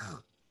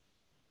Shelach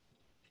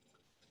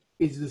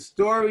is the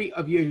story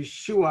of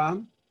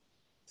Yeshua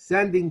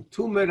sending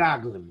two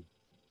Meraglim,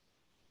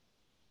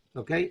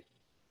 okay,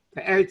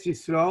 to Eretz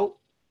Yisrael.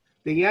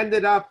 They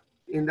ended up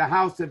in the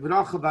house of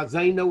Rachav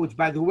Azayna, which,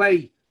 by the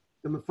way,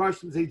 the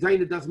Mefarshim say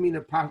Zayna doesn't mean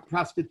a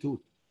prostitute.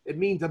 It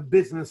means a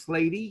business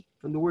lady,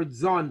 from the word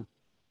Zon.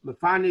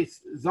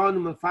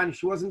 Mefanish,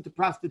 she wasn't a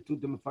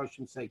prostitute, the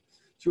Mefarshim say.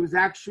 She was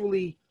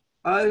actually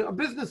a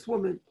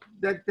businesswoman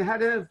that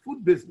had a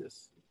food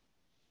business.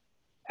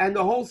 And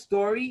the whole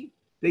story,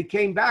 they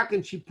came back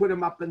and she put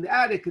them up in the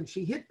attic and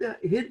she hid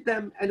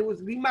them, and it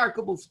was a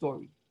remarkable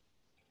story.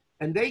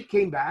 And they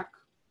came back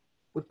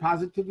with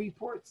positive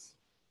reports.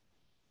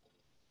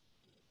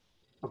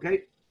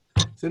 Okay?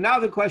 So now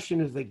the question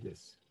is like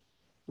this.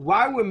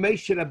 Why were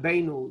Moshe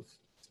Rabbeinu's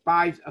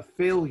spies a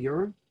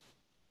failure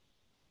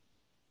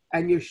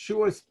and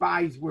Yeshua's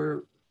spies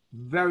were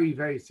very,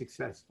 very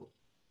successful?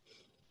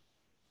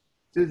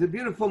 So there's a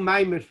beautiful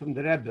maimer from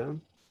the Rebbe,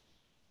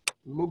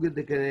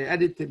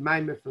 edited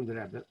maimer from the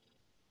Rebbe.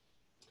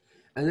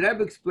 And the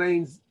Rebbe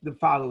explains the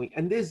following.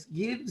 And this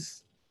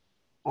gives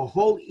a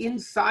whole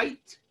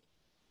insight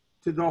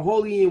to the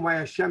holy and why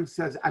Hashem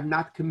says, I'm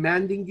not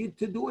commanding you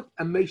to do it,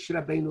 and Moshe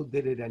Rabbeinu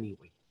did it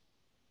anyway.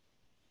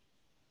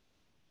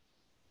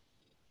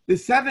 The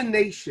 7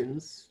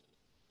 nations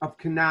of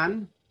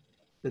Canaan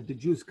that the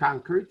Jews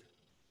conquered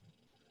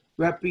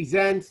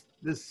represents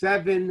the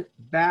 7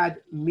 bad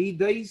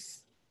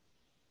midas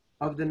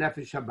of the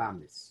Nefesh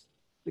Habamis.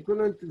 Like we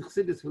learned in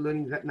Chassidus, we're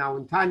learning that now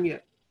in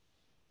Tanya.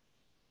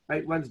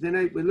 Right, Wednesday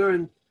night we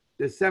learned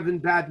the 7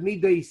 bad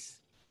midas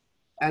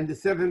and the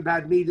 7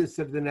 bad midas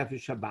of the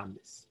Nefesh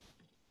Habamis.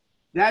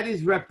 That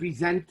is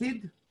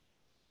represented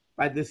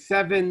by the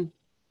 7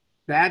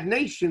 bad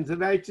nations of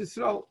Eretz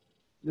Yisrael,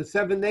 the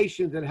 7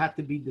 nations that had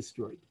to be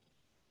destroyed.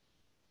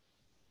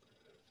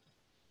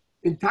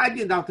 In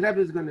Tanya, the Alter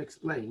Rebbe is going to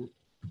explain,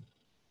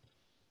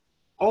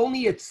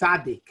 only a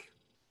tzaddik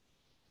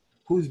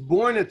who's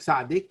born a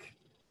tzaddik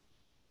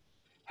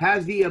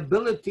has the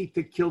ability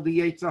to kill the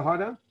Yetzer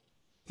Hara,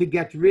 to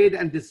get rid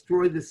and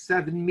destroy the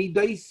 7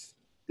 midos,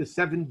 the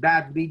 7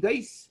 bad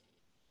midos.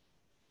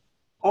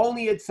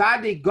 Only a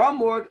tzaddik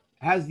gomor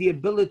has the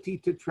ability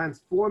to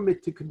transform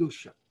it to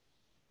kedusha.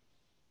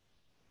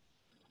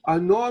 A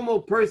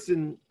normal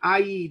person,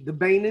 i.e. the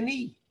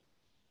Beinani,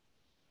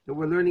 that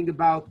we're learning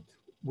about,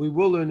 we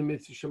will learn in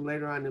Mitzvah Shem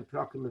later on in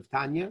Prakim of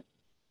Tanya.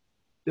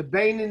 The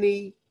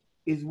Beinani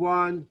is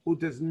one who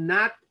does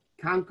not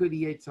conquer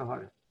the Yetzer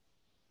Hara.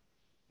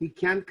 He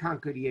can't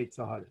conquer the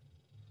Yetzer Hara.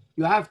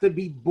 You have to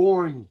be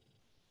born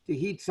to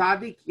hit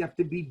tzaddik. You have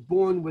to be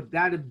born with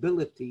that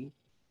ability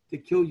to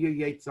kill your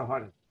Yetzer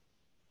Hara.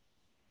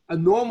 A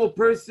normal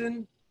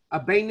person, a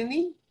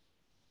Beinani,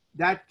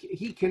 that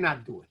he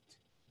cannot do it.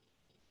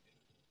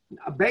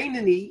 A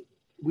Beinani,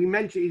 we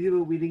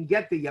mentioned, we didn't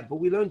get there yet, but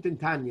we learned in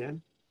Tanya,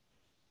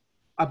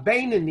 a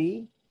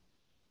Beinani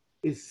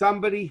is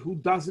somebody who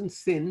doesn't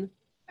sin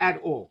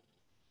at all.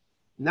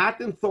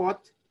 Not in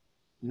thought,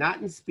 not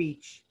in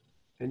speech,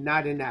 and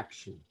not in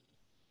action.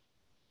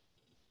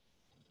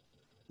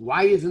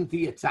 Why isn't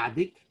he a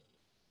tzaddik?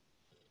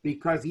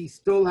 Because he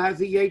still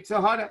has a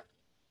Yetzer Hara.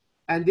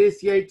 And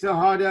this Yetzer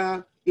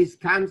Hara is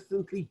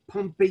constantly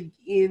pumping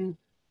in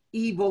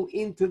evil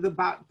into the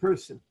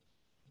person.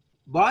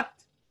 But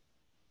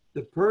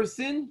the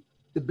person,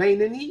 the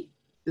Beinani,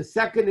 the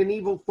second an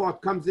evil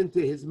thought comes into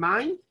his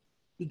mind,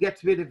 he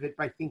gets rid of it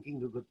by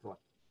thinking a good thought.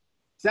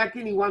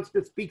 Second, he wants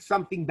to speak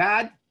something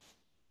bad,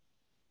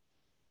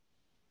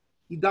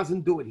 he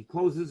doesn't do it. He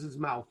closes his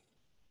mouth.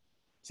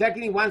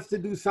 Second, he wants to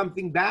do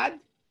something bad,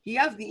 he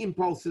has the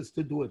impulses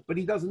to do it, but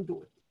he doesn't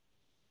do it.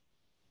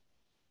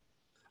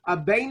 A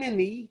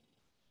Beinani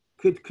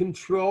could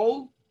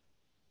control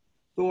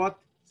thought,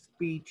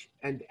 speech,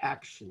 and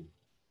action.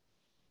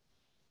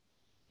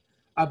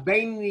 A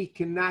Beinani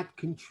cannot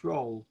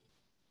control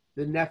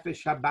the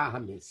Nefesh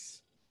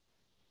HaBahamis.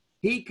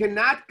 He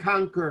cannot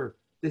conquer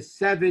the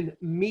 7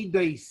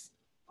 midos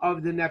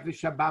of the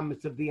Nefesh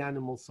HaBahamis of the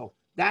animal soul.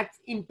 That's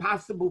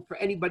impossible for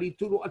anybody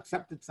to do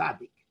except the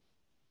tzaddik.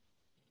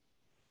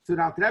 So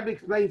the Alter Rebbe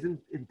explains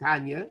in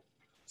Tanya,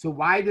 so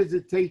why does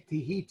it take to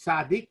heat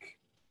tzaddik?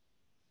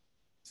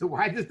 So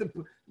why is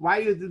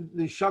the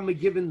neshama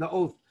given the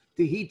oath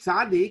to heat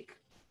tzaddik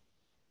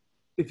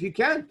if you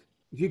can't?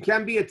 If you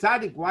can't be a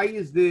tzaddik, why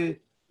is the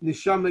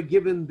neshama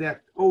given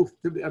that oath,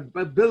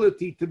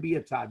 ability to be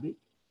a tzaddik?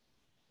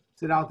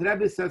 So the Alter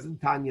Rebbe says in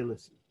Tanya,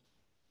 listen,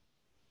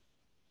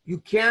 you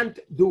can't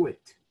do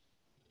it,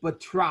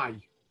 but try.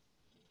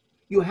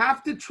 You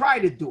have to try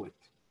to do it.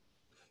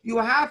 You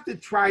have to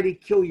try to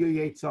kill your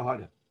Yetzer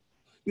Hara.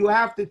 You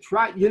have to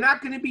try. You're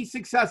not going to be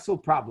successful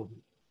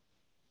probably.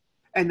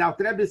 And now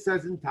the Rebbe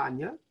says in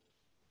Tanya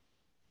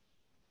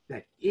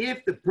that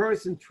if the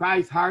person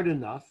tries hard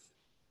enough,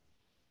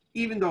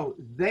 even though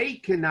they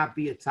cannot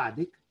be a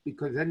tzaddik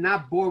because they're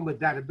not born with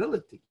that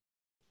ability,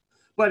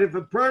 but if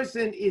a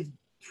person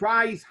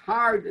tries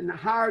hard and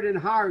hard and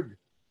hard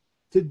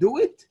to do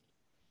it,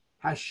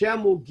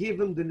 Hashem will give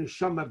him the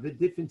neshama of a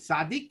different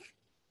tzaddik.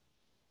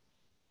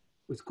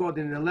 It's called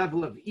in a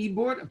level of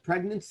ibur, a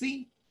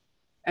pregnancy,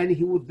 and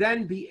he will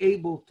then be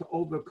able to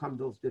overcome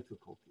those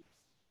difficulties.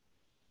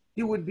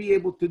 He would be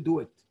able to do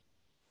it.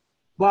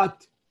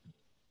 But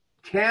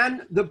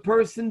can the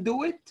person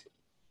do it?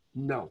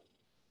 No.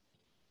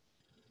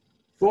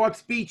 Thought,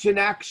 speech, and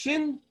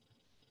action,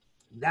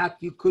 that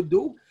you could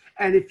do.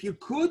 And if you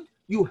could,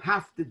 you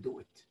have to do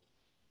it.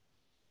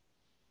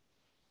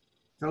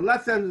 So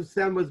let's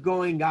understand what's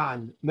going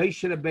on.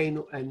 Moshe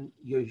Rabbeinu and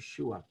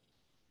Yeshua.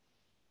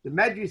 The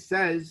Medrash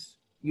says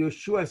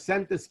Yeshua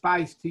sent the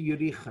spies to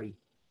Yerichai,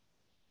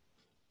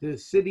 the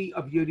city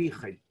of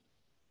Yerichai.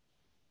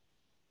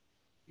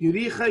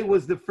 Yerichai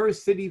was the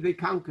first city they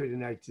conquered in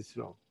Eretz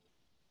Yisrael,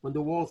 when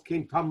the walls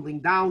came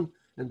tumbling down,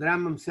 and the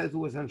Rambam says it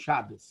was on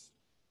Shabbos.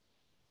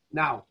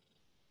 Now,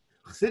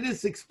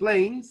 Chassidus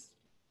explains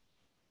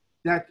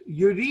that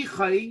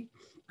Yerichai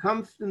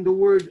comes from the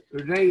word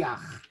reach,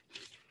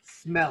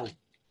 smell.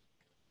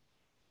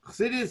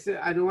 Chassidus,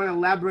 I don't want to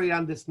elaborate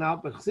on this now,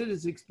 but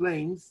Chassidus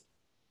explains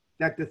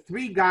that the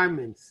 3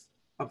 garments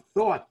of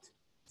thought,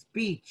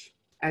 speech,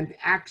 and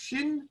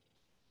action,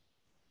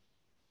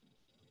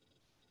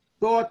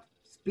 thought,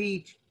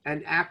 speech,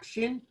 and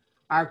action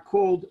are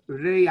called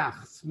reach,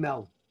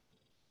 smell.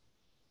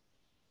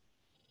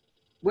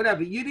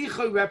 Whatever,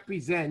 Yerichai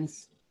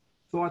represents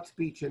thought,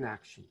 speech, and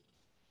action.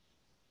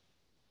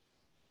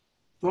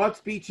 Thought,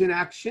 speech, and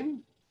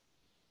action,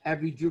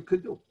 every Jew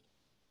could do.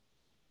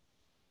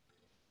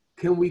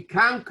 Can we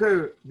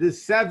conquer the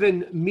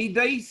 7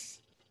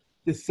 midos,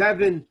 the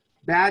 7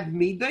 bad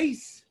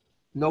midos?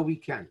 No, we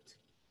can't.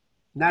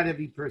 Not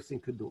every person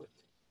could do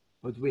it,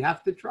 but we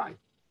have to try.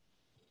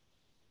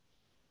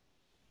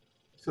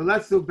 So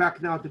let's look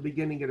back now at the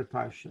beginning of the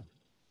Parsha.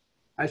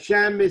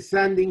 Hashem is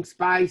sending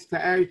spies to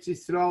Eretz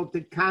Yisrael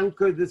to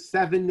conquer the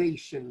 7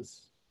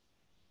 nations.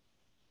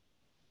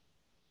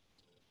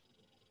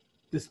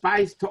 the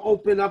spies to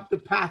open up the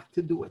path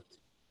to do it.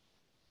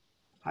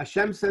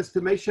 Hashem says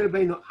to Moshe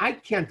Rabbeinu, I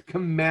can't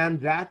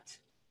command that,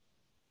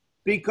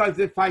 because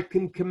if I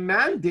can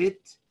command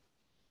it,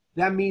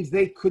 that means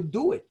they could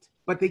do it,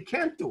 but they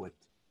can't do it.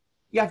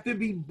 You have to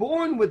be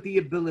born with the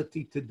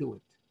ability to do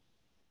it.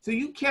 So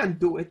you can't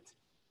do it.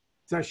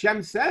 So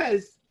Hashem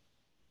says,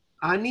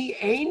 Ani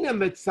eina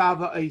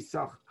metzava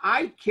eisach.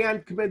 I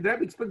can't command. The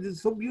Rebbe explains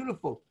this so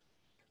beautiful.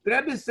 The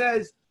Rebbe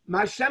says,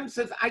 Hashem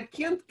says, I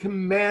can't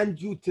command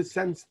you to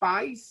send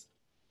spies,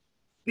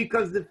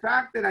 because the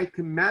fact that I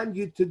command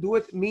you to do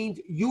it means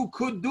you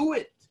could do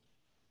it.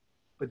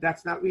 But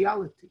that's not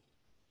reality.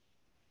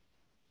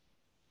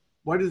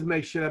 What does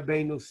Moshe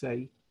Rabbeinu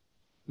say?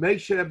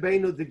 Moshe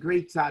Rabbeinu, the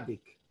great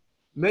tzaddik.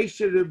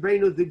 Moshe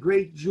Rabbeinu, the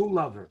great Jew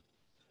lover.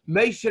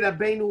 Moshe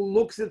Rabbeinu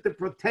looks at the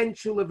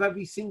potential of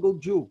every single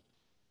Jew,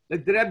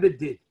 like the Rebbe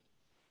did.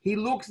 He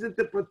looks at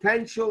the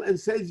potential and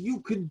says,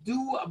 you could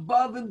do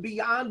above and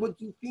beyond what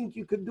you think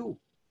you could do.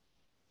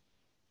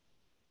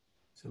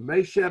 So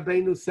Moshe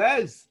Rabbeinu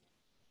says,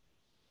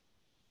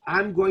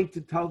 I'm going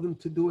to tell them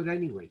to do it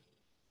anyway.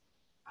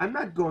 I'm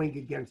not going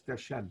against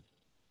Hashem.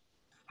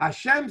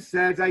 Hashem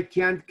says, I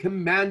can't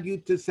command you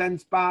to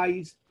send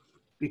spies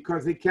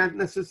because they can't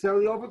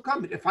necessarily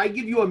overcome it. If I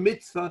give you a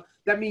mitzvah,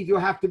 that means you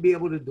have to be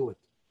able to do it.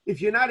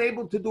 If you're not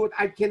able to do it,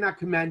 I cannot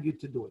command you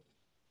to do it.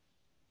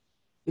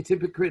 It's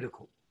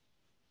hypocritical.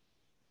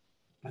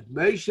 But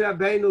Moshe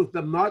Rabbeinu,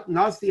 the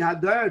Nasi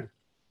Hadar,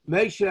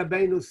 Moshe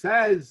Rabbeinu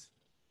says,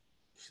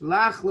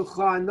 Shelach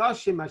l'cha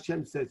anoshim,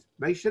 Hashem says,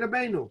 Moshe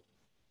Rabbeinu,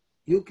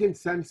 you can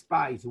send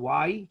spies.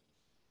 Why?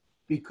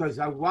 Because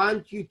I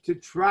want you to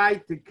try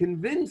to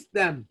convince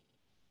them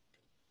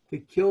to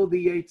kill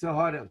the Yetzer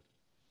Hara,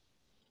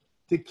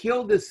 to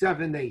kill the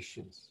 7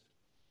 nations.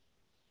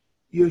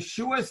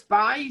 Yeshua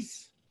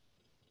spies,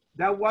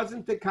 that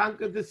wasn't to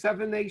conquer the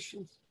 7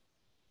 nations.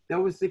 That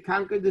was to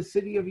conquer the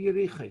city of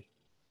Yericho.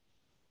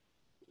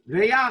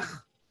 Reach,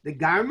 the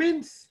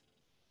garments,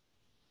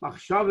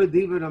 Machshava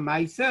Diva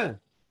Maisa,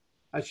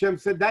 Hashem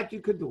said that you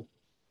could do.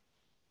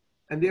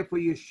 And therefore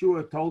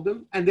Yeshua told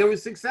them, and they were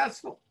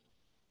successful.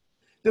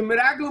 The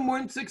Meraglim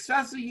weren't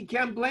successful, you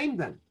can't blame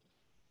them.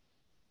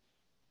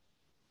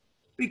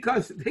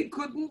 Because they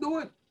couldn't do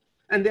it.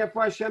 And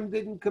therefore Hashem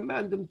didn't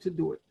command them to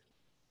do it.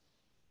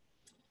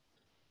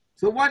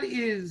 So what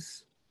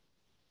is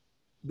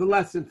the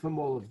lesson from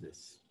all of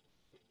this?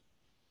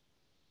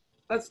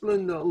 Let's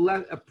learn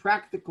a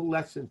practical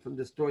lesson from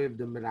the story of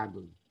the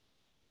Meraglim.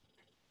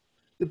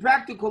 The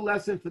practical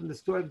lesson from the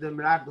story of the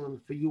Meraglim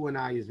for you and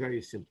I is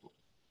very simple.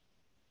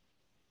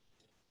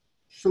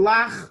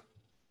 Shelach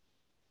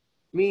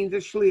means a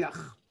shliach.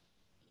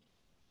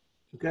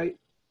 Okay?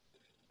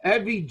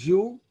 Every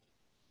Jew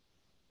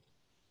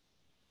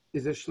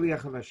is a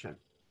shliach of Hashem.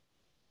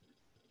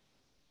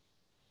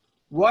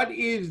 What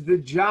is the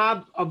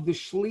job of the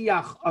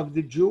shliach of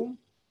the Jew?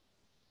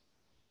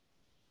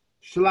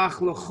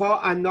 Shelach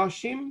l'cha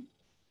anoshim.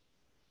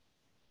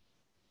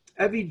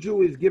 Every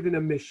Jew is given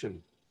a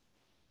mission.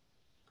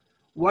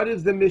 What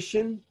is the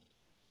mission?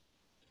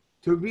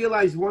 To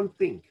realize one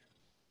thing.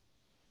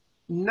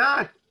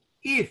 Not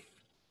if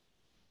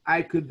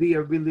I could be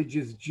a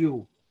religious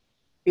Jew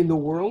in the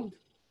world.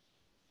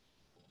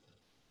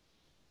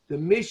 The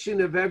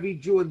mission of every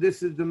Jew, and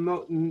this is the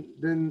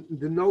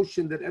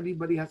notion that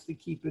everybody has to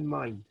keep in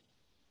mind.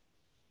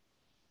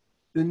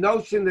 The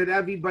notion that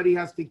everybody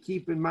has to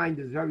keep in mind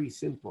is very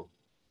simple.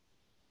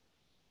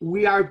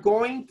 We are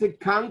going to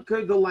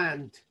conquer the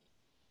land.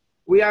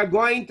 We are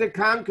going to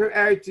conquer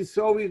Eretz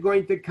Yisrael. We're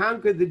going to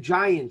conquer the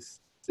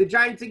giants. The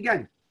giants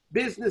again,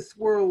 business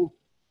world,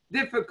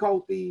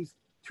 difficulties,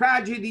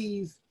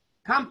 tragedies,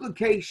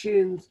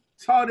 complications,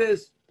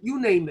 tzaras,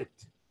 you name it.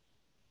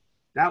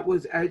 That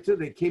was Eretz Yisrael.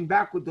 They came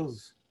back with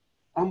those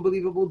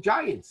unbelievable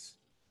giants.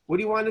 What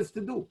do you want us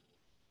to do?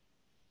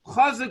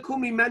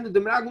 Chazakumi Menu, the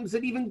Meraglim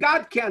said even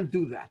God can't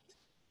do that,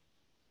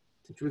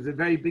 which was a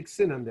very big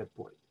sin on their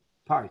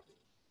part.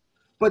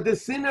 But the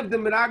sin of the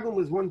Meraglim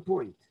was one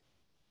point.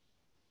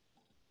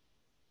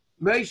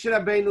 Moshe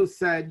Rabbeinu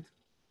said,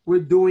 we're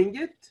doing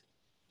it.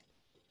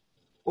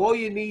 All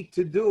you need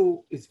to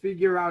do is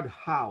figure out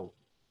how.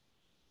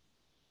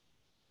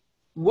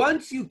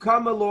 Once you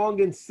come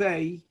along and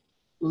say,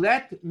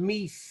 let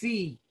me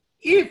see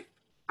if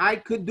I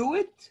could do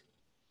it,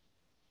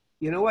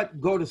 you know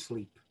what? Go to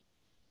sleep.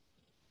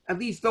 At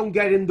least don't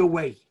get in the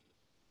way.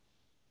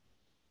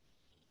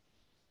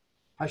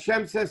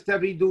 Hashem says to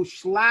every Jew,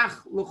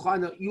 Shlach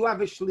l'chana, you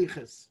have a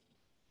shlichus.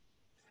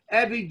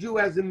 Every Jew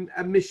has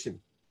a mission.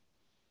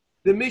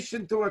 The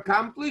mission to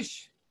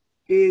accomplish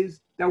is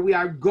that we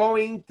are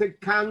going to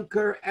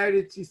conquer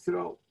Eretz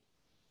Yisrael.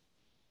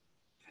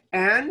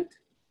 And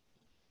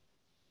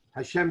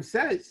Hashem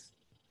says,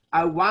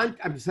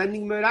 I'm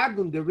sending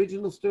Meraglim, the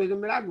original story of the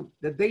Meraglim,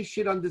 that they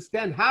should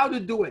understand how to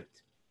do it.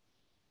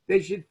 They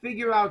should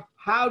figure out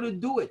how to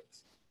do it.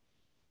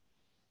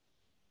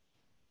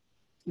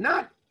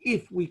 Not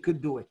if we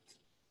could do it.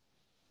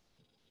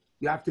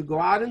 You have to go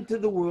out into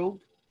the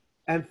world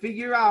and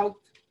figure out,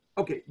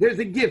 okay, there's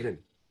a given.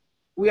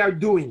 we are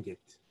doing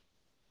it.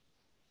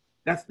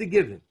 That's the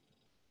given.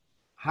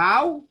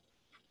 How?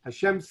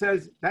 Hashem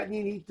says that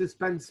you need to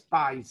spend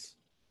spies.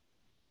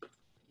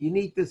 You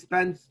need to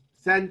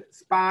send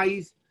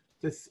spies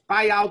to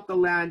spy out the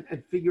land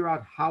and figure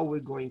out how we're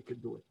going to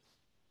do it.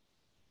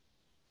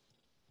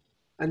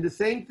 And the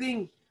same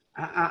thing,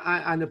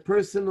 on a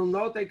personal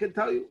note, I can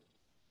tell you,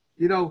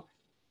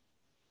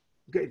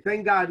 okay,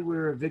 thank God we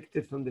were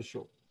evicted from the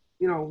show,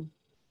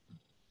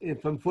 and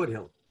from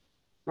Foothill.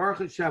 Baruch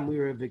Hashem, we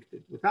were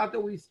evicted. Without that,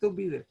 we'd still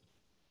be there.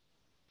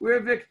 We're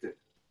evicted.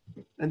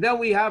 And then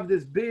we have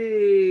this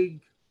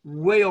big,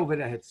 way over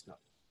the head stuff.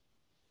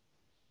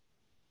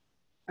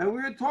 And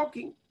we were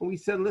talking, and we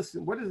said,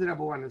 listen, what does the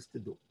Rebbe want us to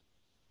do?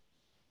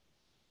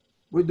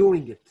 We're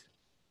doing it.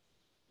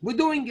 We're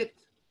doing it.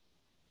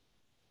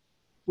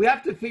 We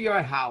have to figure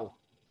out how.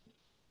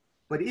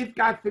 But if,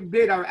 God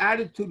forbid, our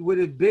attitude would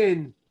have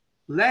been,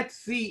 let's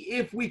see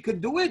if we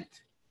could do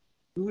it,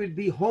 we would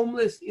be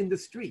homeless in the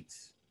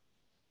streets.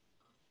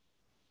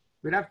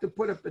 We'd have to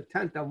put up a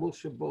tent on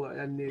Wilshire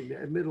in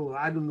the middle,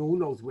 I don't know, who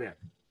knows where.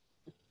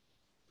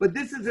 But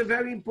this is a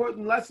very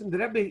important lesson that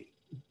Rebbe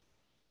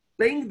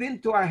banged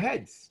into our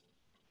heads.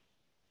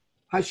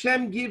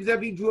 Hashem gives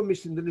every Jew a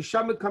mission. The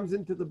neshama comes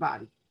into the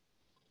body.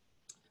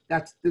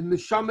 That's the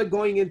neshama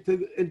going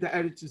into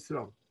Eretz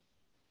Yisrael.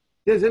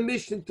 There's a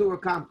mission to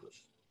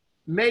accomplish.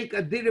 Make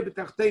a direh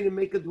b'tachtein,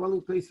 make a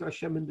dwelling place for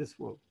Hashem in this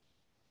world.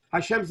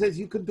 Hashem says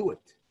you can do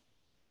it.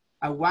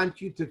 I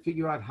want you to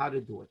figure out how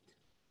to do it.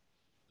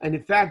 And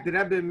in fact, the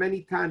Rebbe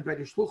many times by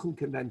the Shluchim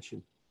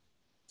convention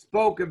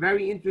spoke a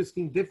very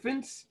interesting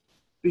difference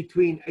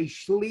between a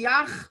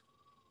shliach,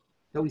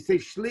 that we say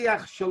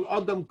shliach shel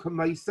adam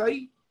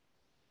kamaisai,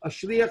 a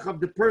shliach of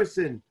the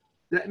person,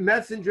 the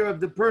messenger of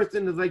the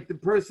person is like the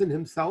person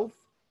himself,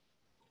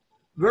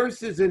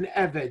 versus an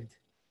eved.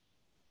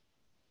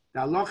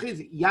 The halach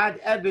is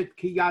yad eved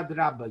ki yad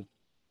rabbi.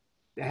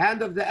 The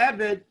hand of the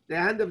eved, the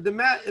hand of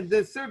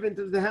the servant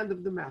is the hand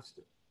of the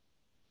master.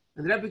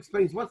 And the Rebbe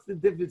explains what's the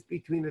difference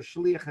between a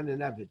shliach and an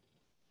eved.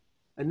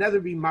 Another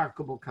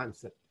remarkable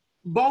concept.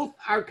 Both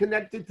are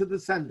connected to the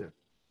sender.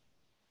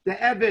 The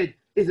eved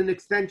is an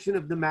extension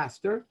of the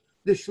master.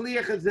 The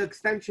shliach is an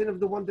extension of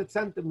the one that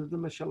sent him, of the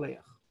mashaleach.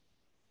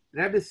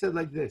 The Rebbe said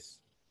like this: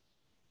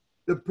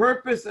 the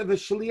purpose of a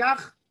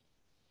shliach,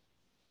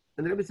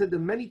 and the Rebbe said that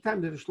many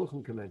times at the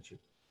Shluchim convention,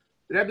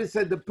 the Rebbe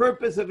said the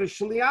purpose of a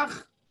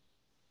shliach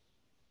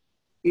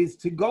is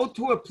to go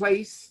to a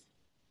place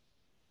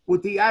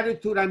with the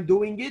attitude I'm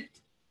doing it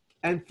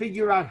and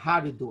figure out how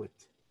to do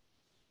it.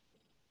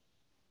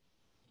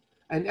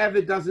 And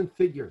Eved doesn't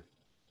figure.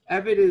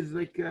 Eved is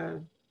like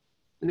a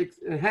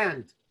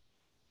hand.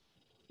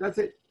 That's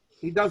it.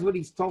 He does what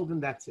he's told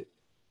and that's it.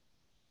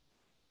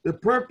 The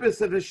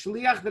purpose of a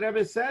shliach, the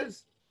Rebbe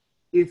says,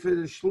 is for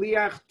the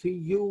shliach to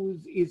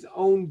use his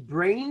own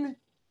brain,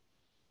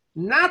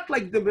 not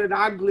like the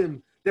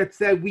Meraglim that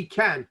said we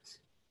can't.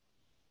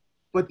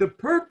 But the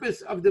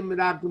purpose of the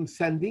Meraglim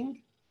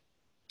sending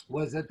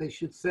was that they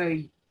should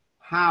say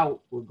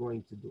how we're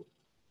going to do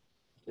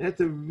it. And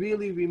that's a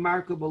really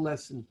remarkable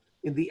lesson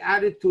in the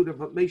attitude of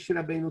what Moshe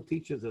Rabbeinu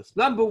teaches us.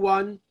 Number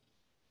one,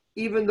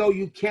 even though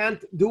you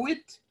can't do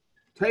it,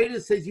 Torah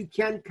says you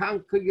can't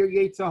conquer your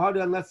Yetzer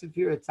Hara unless if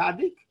you're a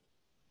tzaddik.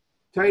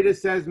 Torah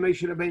says,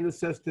 Moshe Rabbeinu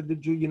says to the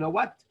Jew, you know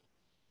what?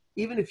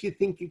 Even if you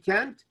think you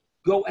can't,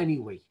 go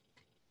anyway.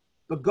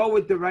 But go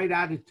with the right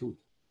attitude.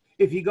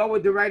 If you go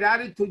with the right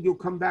attitude, you'll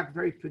come back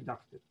very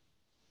productive.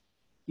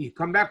 You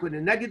come back with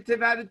a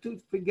negative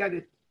attitude, forget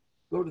it.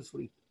 Go to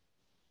sleep.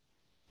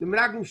 The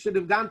Meraglim should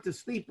have gone to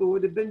sleep. It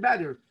would have been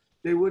better.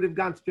 They would have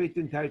gone straight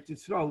into Eretz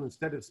Yisrael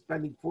instead of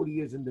spending 40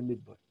 years in the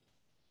Midbar.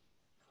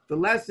 The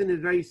lesson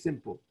is very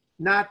simple.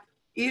 Not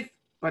if,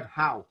 but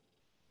how.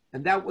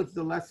 And that was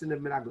the lesson of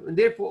Meraglim. And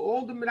therefore,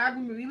 all the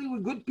Meraglim really were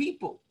good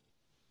people.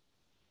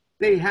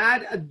 They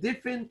had a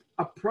different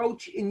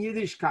approach in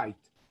Yiddishkeit.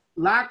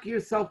 Lock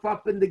yourself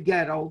up in the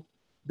ghetto.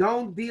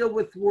 Don't deal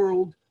with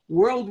world.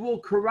 World will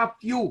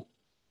corrupt you.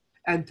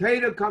 And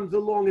Torah comes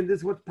along, and this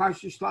is what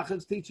Parshat Shelach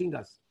is teaching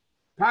us.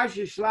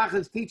 Parshat Shelach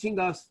is teaching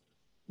us,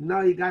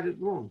 no, you got it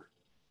wrong.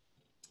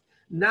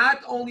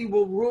 Not only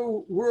will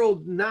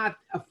world not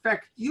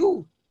affect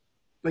you,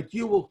 but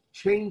you will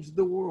change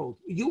the world.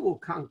 You will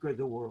conquer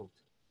the world.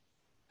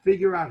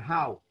 Figure out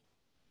how.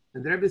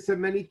 And the Rebbe said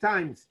many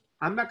times,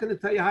 I'm not going to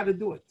tell you how to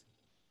do it.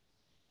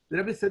 The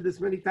Rebbe said this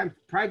many times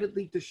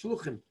privately to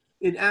Shluchim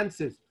in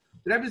answers.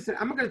 The Rebbe said,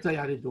 I'm not going to tell you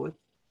how to do it.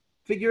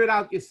 Figure it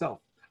out yourself.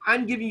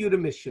 I'm giving you the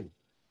mission.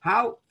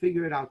 How?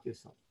 Figure it out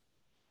yourself.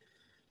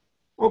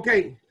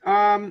 Okay.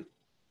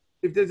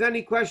 If there's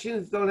any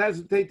questions, don't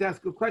hesitate to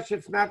ask a question.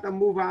 If not, I'll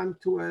move on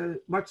to a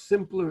much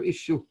simpler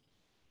issue.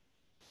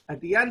 At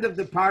the end of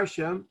the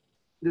Parsha,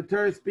 the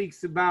Torah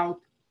speaks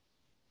about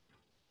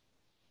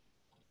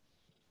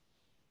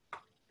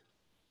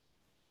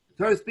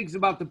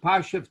the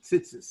Parsha of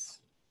Tzitzit.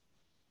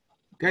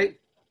 Okay?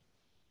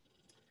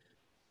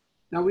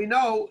 Now we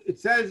know, it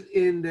says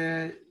in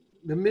the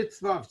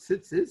mitzvah of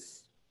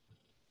Tzitzit,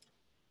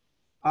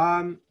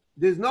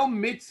 there's no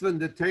mitzvah in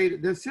the Torah.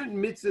 There's certain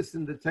mitzvahs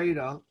in the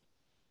Torah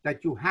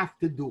that you have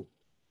to do.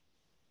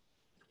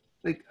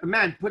 Like a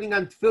man putting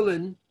on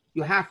tefillin,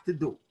 you have to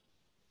do.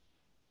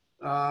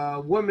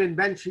 Woman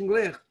benching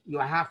lich, you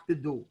have to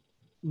do.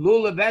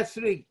 Lulav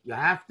esrig, you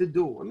have to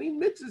do. I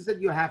mean, mitzvahs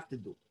that you have to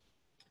do.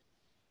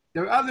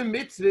 There are other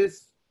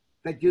mitzvahs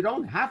that you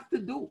don't have to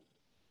do.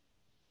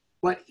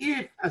 But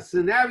if a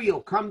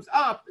scenario comes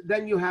up,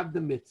 then you have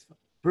the mitzvah.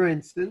 For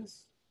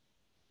instance,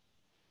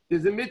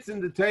 there's a mitzvah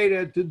in the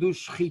Torah to do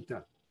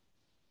shechita.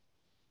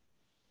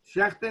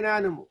 Shecht an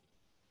animal.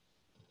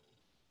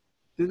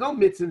 There's no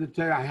mitzvah in the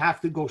Torah, I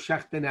have to go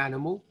shecht an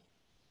animal.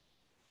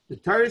 The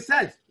Torah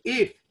says,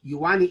 if you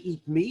want to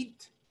eat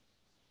meat,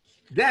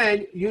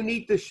 then you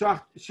need to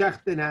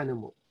shecht an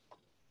animal.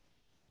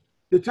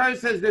 The Torah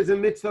says there's a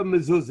mitzvah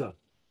mezuzah,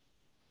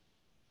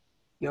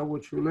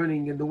 which we're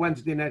learning in the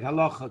Wednesday night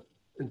halacha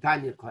in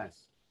Tanya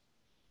class.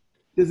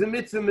 There's a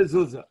mitzvah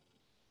mezuzah.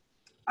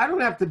 I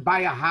don't have to buy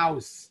a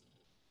house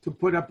to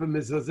put up a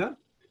mezuzah.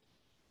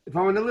 If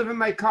I want to live in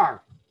my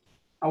car,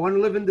 I want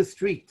to live in the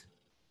street,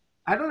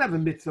 I don't have a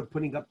mitzvah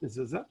putting up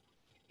mezuzah.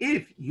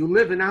 If you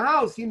live in a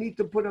house, you need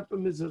to put up a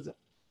mezuzah.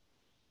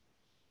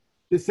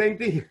 The same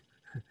thing.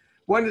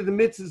 One of the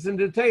mitzvahs in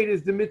the Torah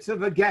is the mitzvah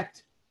of a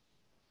get,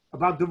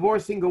 about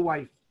divorcing a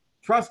wife.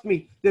 Trust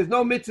me, there's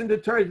no mitzvah in the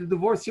Torah to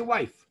divorce your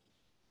wife.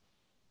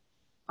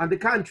 On the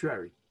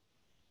contrary,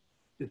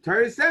 the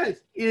Torah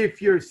says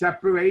if you're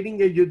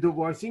separating and you're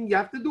divorcing, you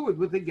have to do it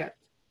with a get.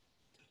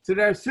 So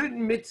there are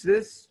certain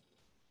mitzvahs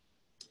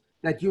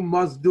that you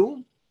must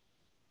do,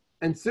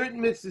 and certain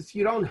mitzvahs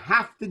you don't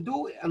have to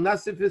do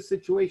unless if a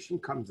situation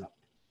comes up.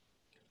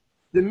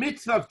 The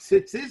mitzvah of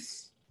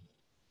tzitzis,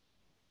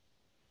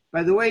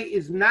 by the way,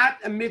 is not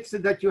a mitzvah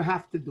that you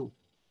have to do.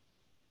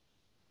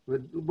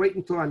 Wait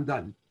until I'm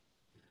done.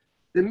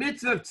 The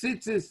mitzvah of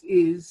tzitzis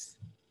is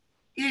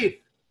if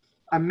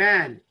a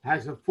man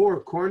has a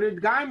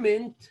four-cornered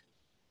garment,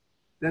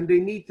 then they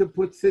need to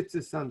put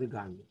tzitzis on the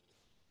garment.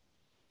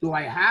 Do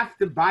I have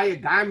to buy a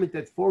garment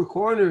that's four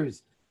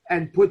corners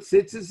and put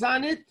tzitzis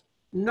on it?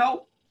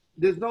 No,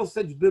 there's no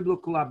such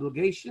biblical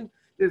obligation.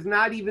 There's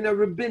not even a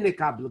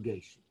rabbinic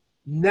obligation.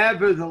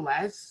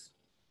 Nevertheless,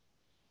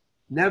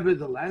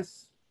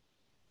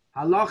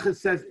 halacha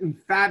says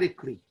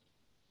emphatically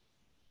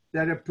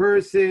that a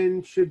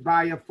person should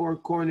buy a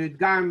four-cornered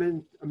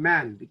garment, a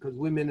man, because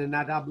women are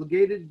not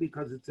obligated,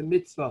 because it's a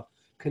mitzvah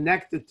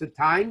connected to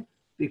time,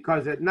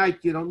 because at night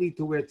you don't need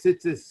to wear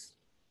tzitzis.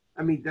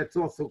 I mean, that's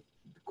also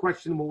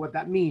questionable what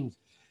that means.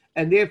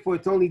 And therefore,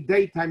 it's only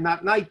daytime,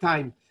 not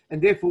nighttime. And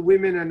therefore,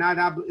 women are not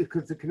obligated,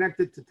 because it's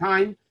connected to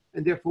time,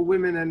 and therefore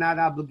women are not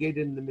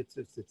obligated in the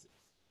mitzvah of tzitzis.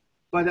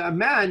 But a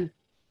man,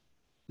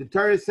 the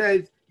Torah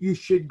says, you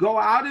should go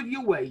out of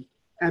your way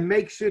and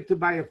make sure to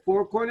buy a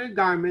four-cornered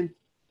garment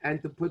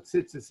and to put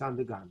tzitzis on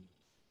the garment.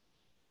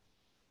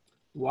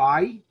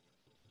 Why?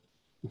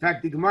 In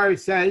fact, the Gemara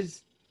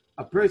says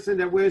a person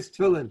that wears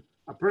tefillin,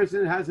 a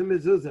person that has a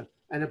mezuzah,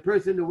 and a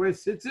person that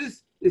wears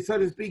tzitzis is, so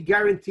to speak,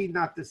 guaranteed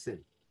not to sin.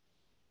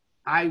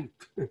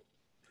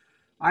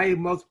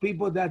 Most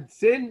people that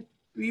sin,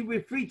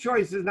 with free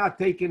choice is not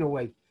taken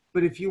away.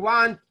 But if you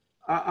want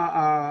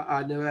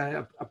a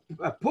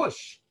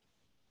push,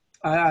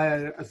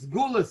 a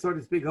segula, so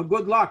to speak, a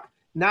good luck,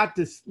 not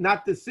to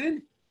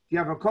sin, if you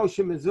have a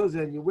kosher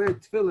mezuzah and you wear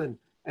tefillin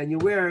and you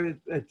wear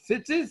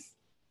tzitzis,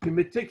 you're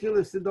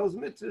meticulous in those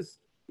mitzvahs,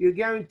 you're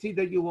guaranteed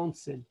that you won't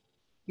sin.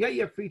 Yeah,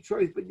 you have free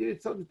choice, but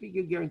so to speak,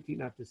 you're guaranteed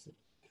not to sin.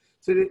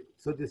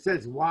 So this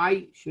says,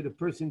 why should a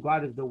person go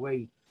out of the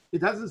way?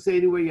 It doesn't say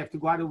anywhere you have to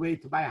go out of the way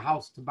to buy a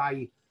house, to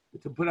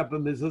put up a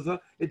mezuzah.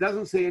 It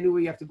doesn't say anywhere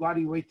you have to go out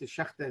of your way to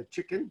shecht a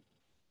chicken.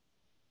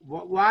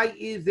 Why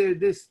is there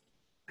this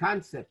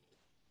concept?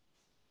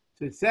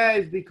 So it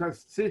says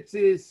because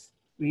tzitzis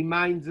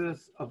reminds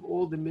us of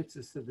all the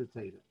mitzvahs of the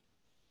Torah.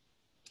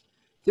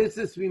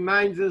 Tzitzis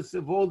reminds us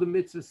of all the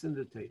mitzvahs in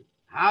the Torah.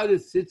 How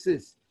does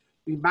tzitzis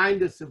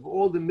remind us of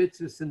all the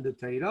mitzvahs in the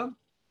Torah?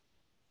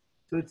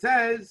 So it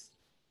says,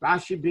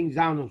 Rashi brings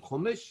down on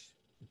Chumash,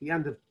 at the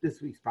end of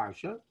this week's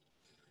Parsha,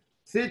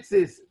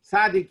 tzitzis,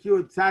 tzadik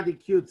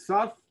yud,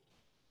 sof,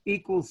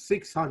 equals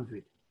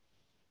 600.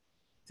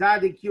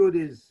 Tzadik yud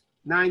is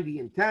 90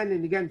 and 10,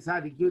 and again,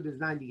 tzadik yud is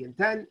 90 and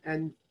 10,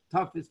 and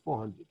taf is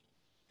 400.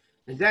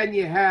 And then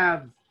you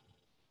have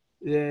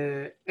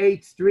 8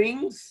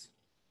 strings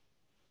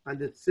on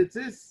the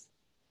tzitzis,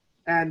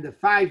 and the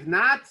 5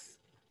 knots,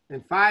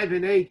 and 5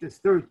 and 8 is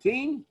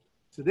 13.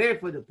 So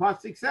therefore, the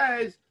pasuk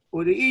says,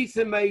 or the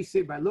Isa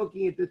Meisei, by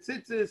looking at the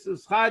tzitzis,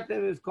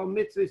 Uschatem is called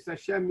mitzvahs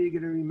Hashem, you're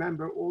going to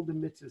remember all the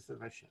mitzvahs of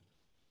Hashem.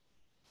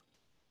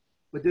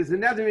 But there's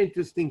another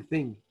interesting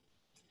thing.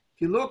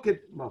 If you look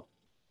at,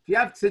 if you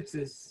have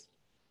tzitzis,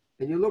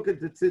 and you look at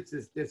the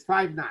tzitzis, there's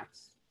 5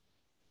 knots.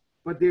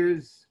 But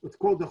there's what's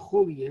called the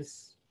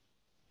chulias,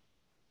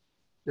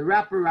 the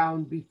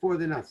wraparound before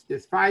the knots.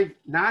 There's 5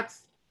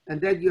 knots,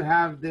 and then you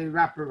have the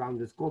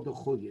wraparound. It's called the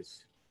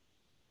chulias.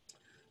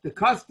 The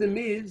custom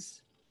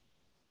is,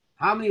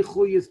 how many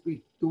chulias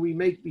do we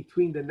make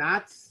between the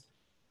knots?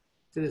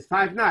 So there's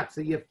 5 knots,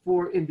 so you have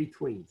 4 in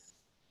betweens.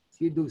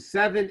 So you do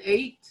 7,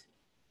 8,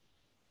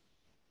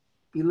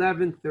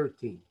 11,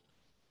 13.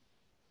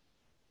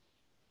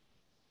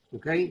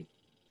 Okay?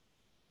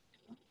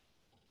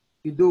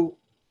 You do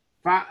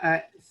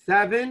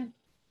 7,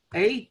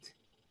 8,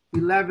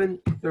 11,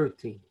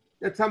 13.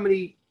 That's how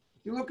many.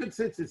 If you look at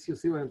tzitzis, you'll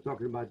see what I'm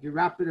talking about. You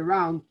wrap it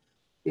around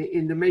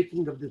in the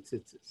making of the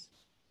tzitzis.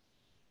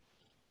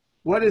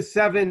 What is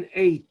 7,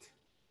 8,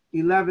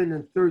 11,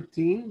 and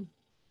 13?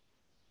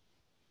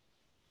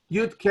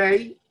 Yud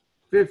K,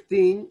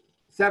 15.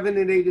 7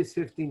 and 8 is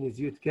 15 is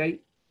Yud K.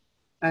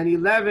 And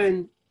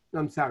 11,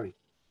 I'm sorry.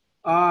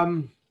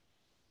 7,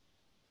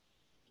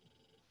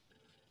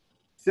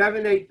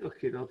 8,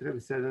 okay, don't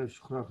have said in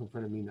front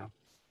of me now.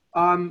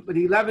 But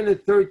 11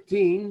 and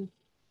 13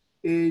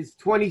 is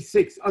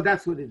 26. Oh,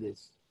 that's what it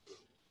is.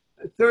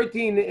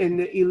 13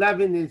 and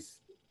 11 is,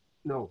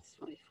 no,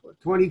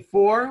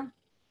 24.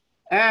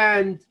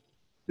 And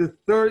the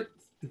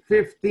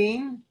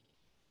 15.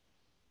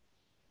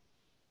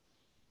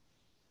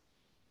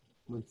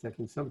 One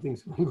second,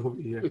 something's wrong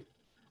over here.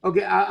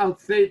 Okay, I'll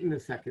say it in a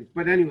second.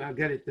 But anyway, I'll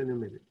get it in a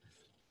minute.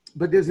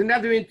 But there's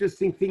another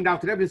interesting thing. Al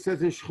Rebbe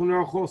says in Shulchan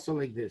Aruch also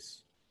like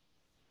this.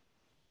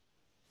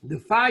 The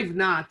 5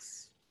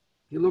 knots,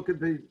 if you look at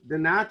the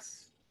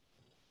knots,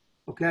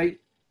 okay,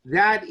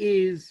 that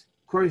is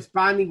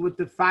corresponding with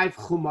the 5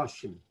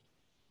 chumashim.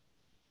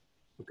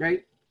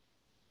 Okay?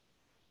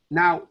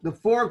 Now, the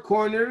 4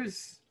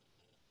 corners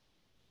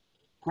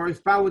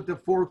correspond with the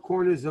 4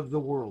 corners of the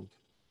world,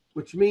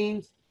 which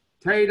means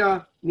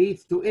Torah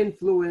needs to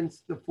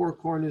influence the 4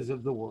 corners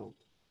of the world.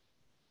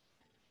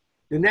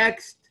 The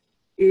next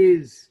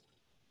is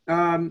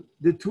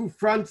the 2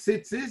 front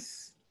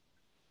tzitzis.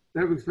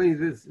 The Rebbe explains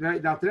this,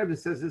 right? The Rebbe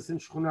says this in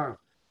Shulchan Aruch.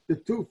 The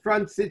 2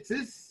 front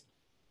tzitzis,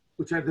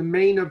 which are the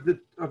main of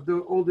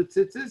all the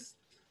tzitzis.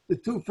 The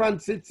 2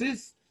 front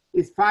tzitzis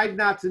is 5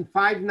 knots, and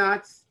 5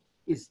 knots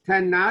is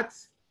 10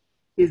 knots,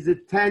 is the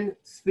 10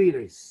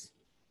 spheres.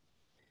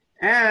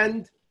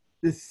 And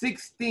the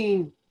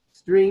 16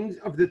 strings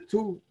of the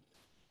 2,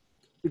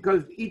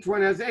 because each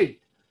one has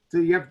 8. So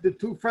you have the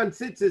 2 front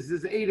tzitzis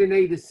is 8 and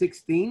 8 is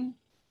 16.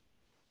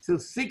 So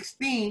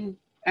 16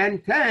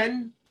 and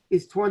 10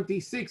 is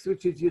 26,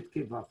 which is Yud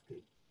Kei Vav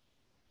Kei.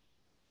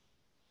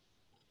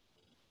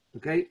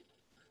 Okay?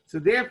 So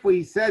therefore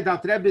he said,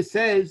 Al Rebbe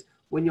says,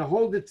 when you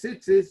hold the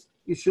tzitzis,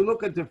 you should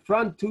look at the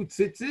front 2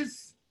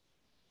 tzitzis.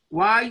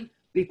 Why?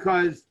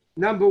 Because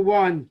number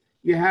 1,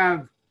 you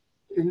have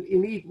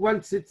in each one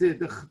tzitzis,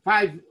 the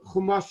 5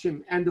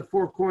 chumashim and the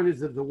 4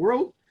 corners of the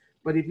world.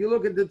 But if you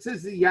look at the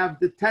tzitzis, you have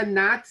the 10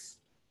 knots,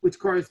 which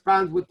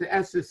corresponds with the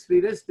Esser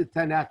Spheres, the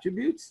 10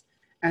 attributes.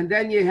 And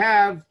then you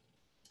have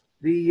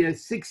the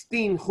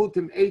 16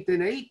 chutim, 8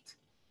 and 8.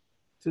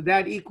 So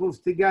that equals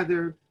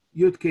together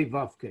Yud Kei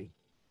Vav Kei.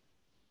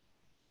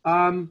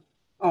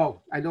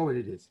 Oh, I know what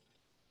it is.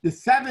 The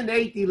 7,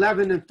 8,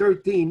 11, and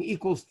 13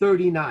 equals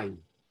 39.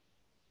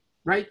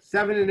 Right?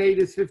 7 and 8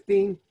 is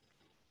 15.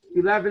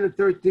 11 and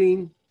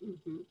 13.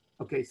 Mm-hmm.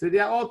 Okay, so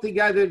they're all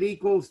together, it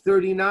equals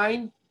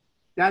 39.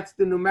 That's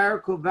the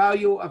numerical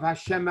value of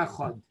Hashem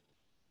Echad.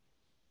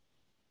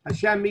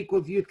 Hashem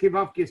equals Yud Kei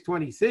Vav Kei is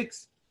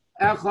 26.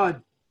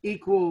 Echad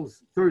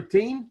equals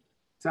 13.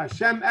 So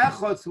Hashem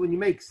Echad, so when you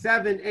make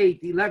 7, 8,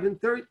 11,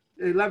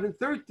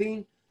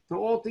 13,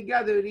 so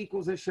altogether it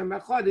equals Hashem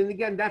Echad. And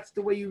again, that's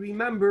the way you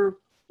remember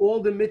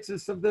all the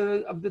mitzvahs of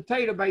the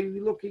Torah, by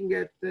looking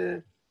at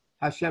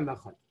Hashem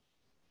Echad.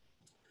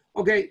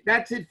 Okay,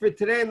 that's it for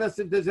today, unless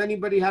if there's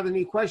anybody have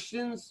any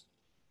questions.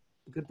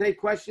 You can take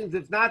questions.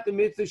 If not, the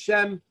Mitzvah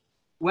Shem,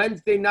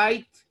 Wednesday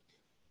night.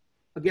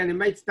 Again, it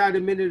might start a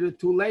minute or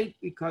 2 late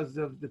because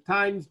of the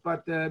times,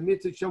 but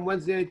Mitzvah Shem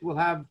Wednesday night will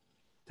have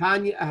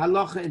Tanya,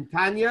 Halacha and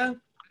Tanya.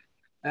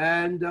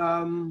 And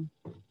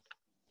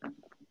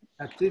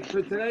that's it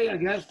for today, I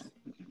guess.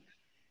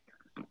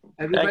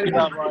 Everybody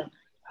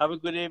have a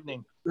good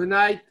evening. Good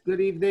night,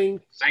 good evening.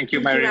 Thank you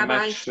very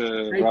much,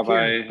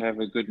 Rabbi. Have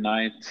a good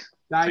night.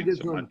 Thanks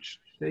so much.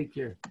 Take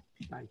care.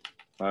 Bye.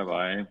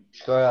 Bye-bye.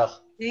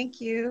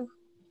 Thank you.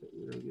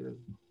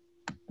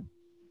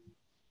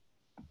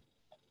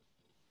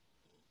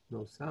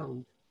 No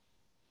sound.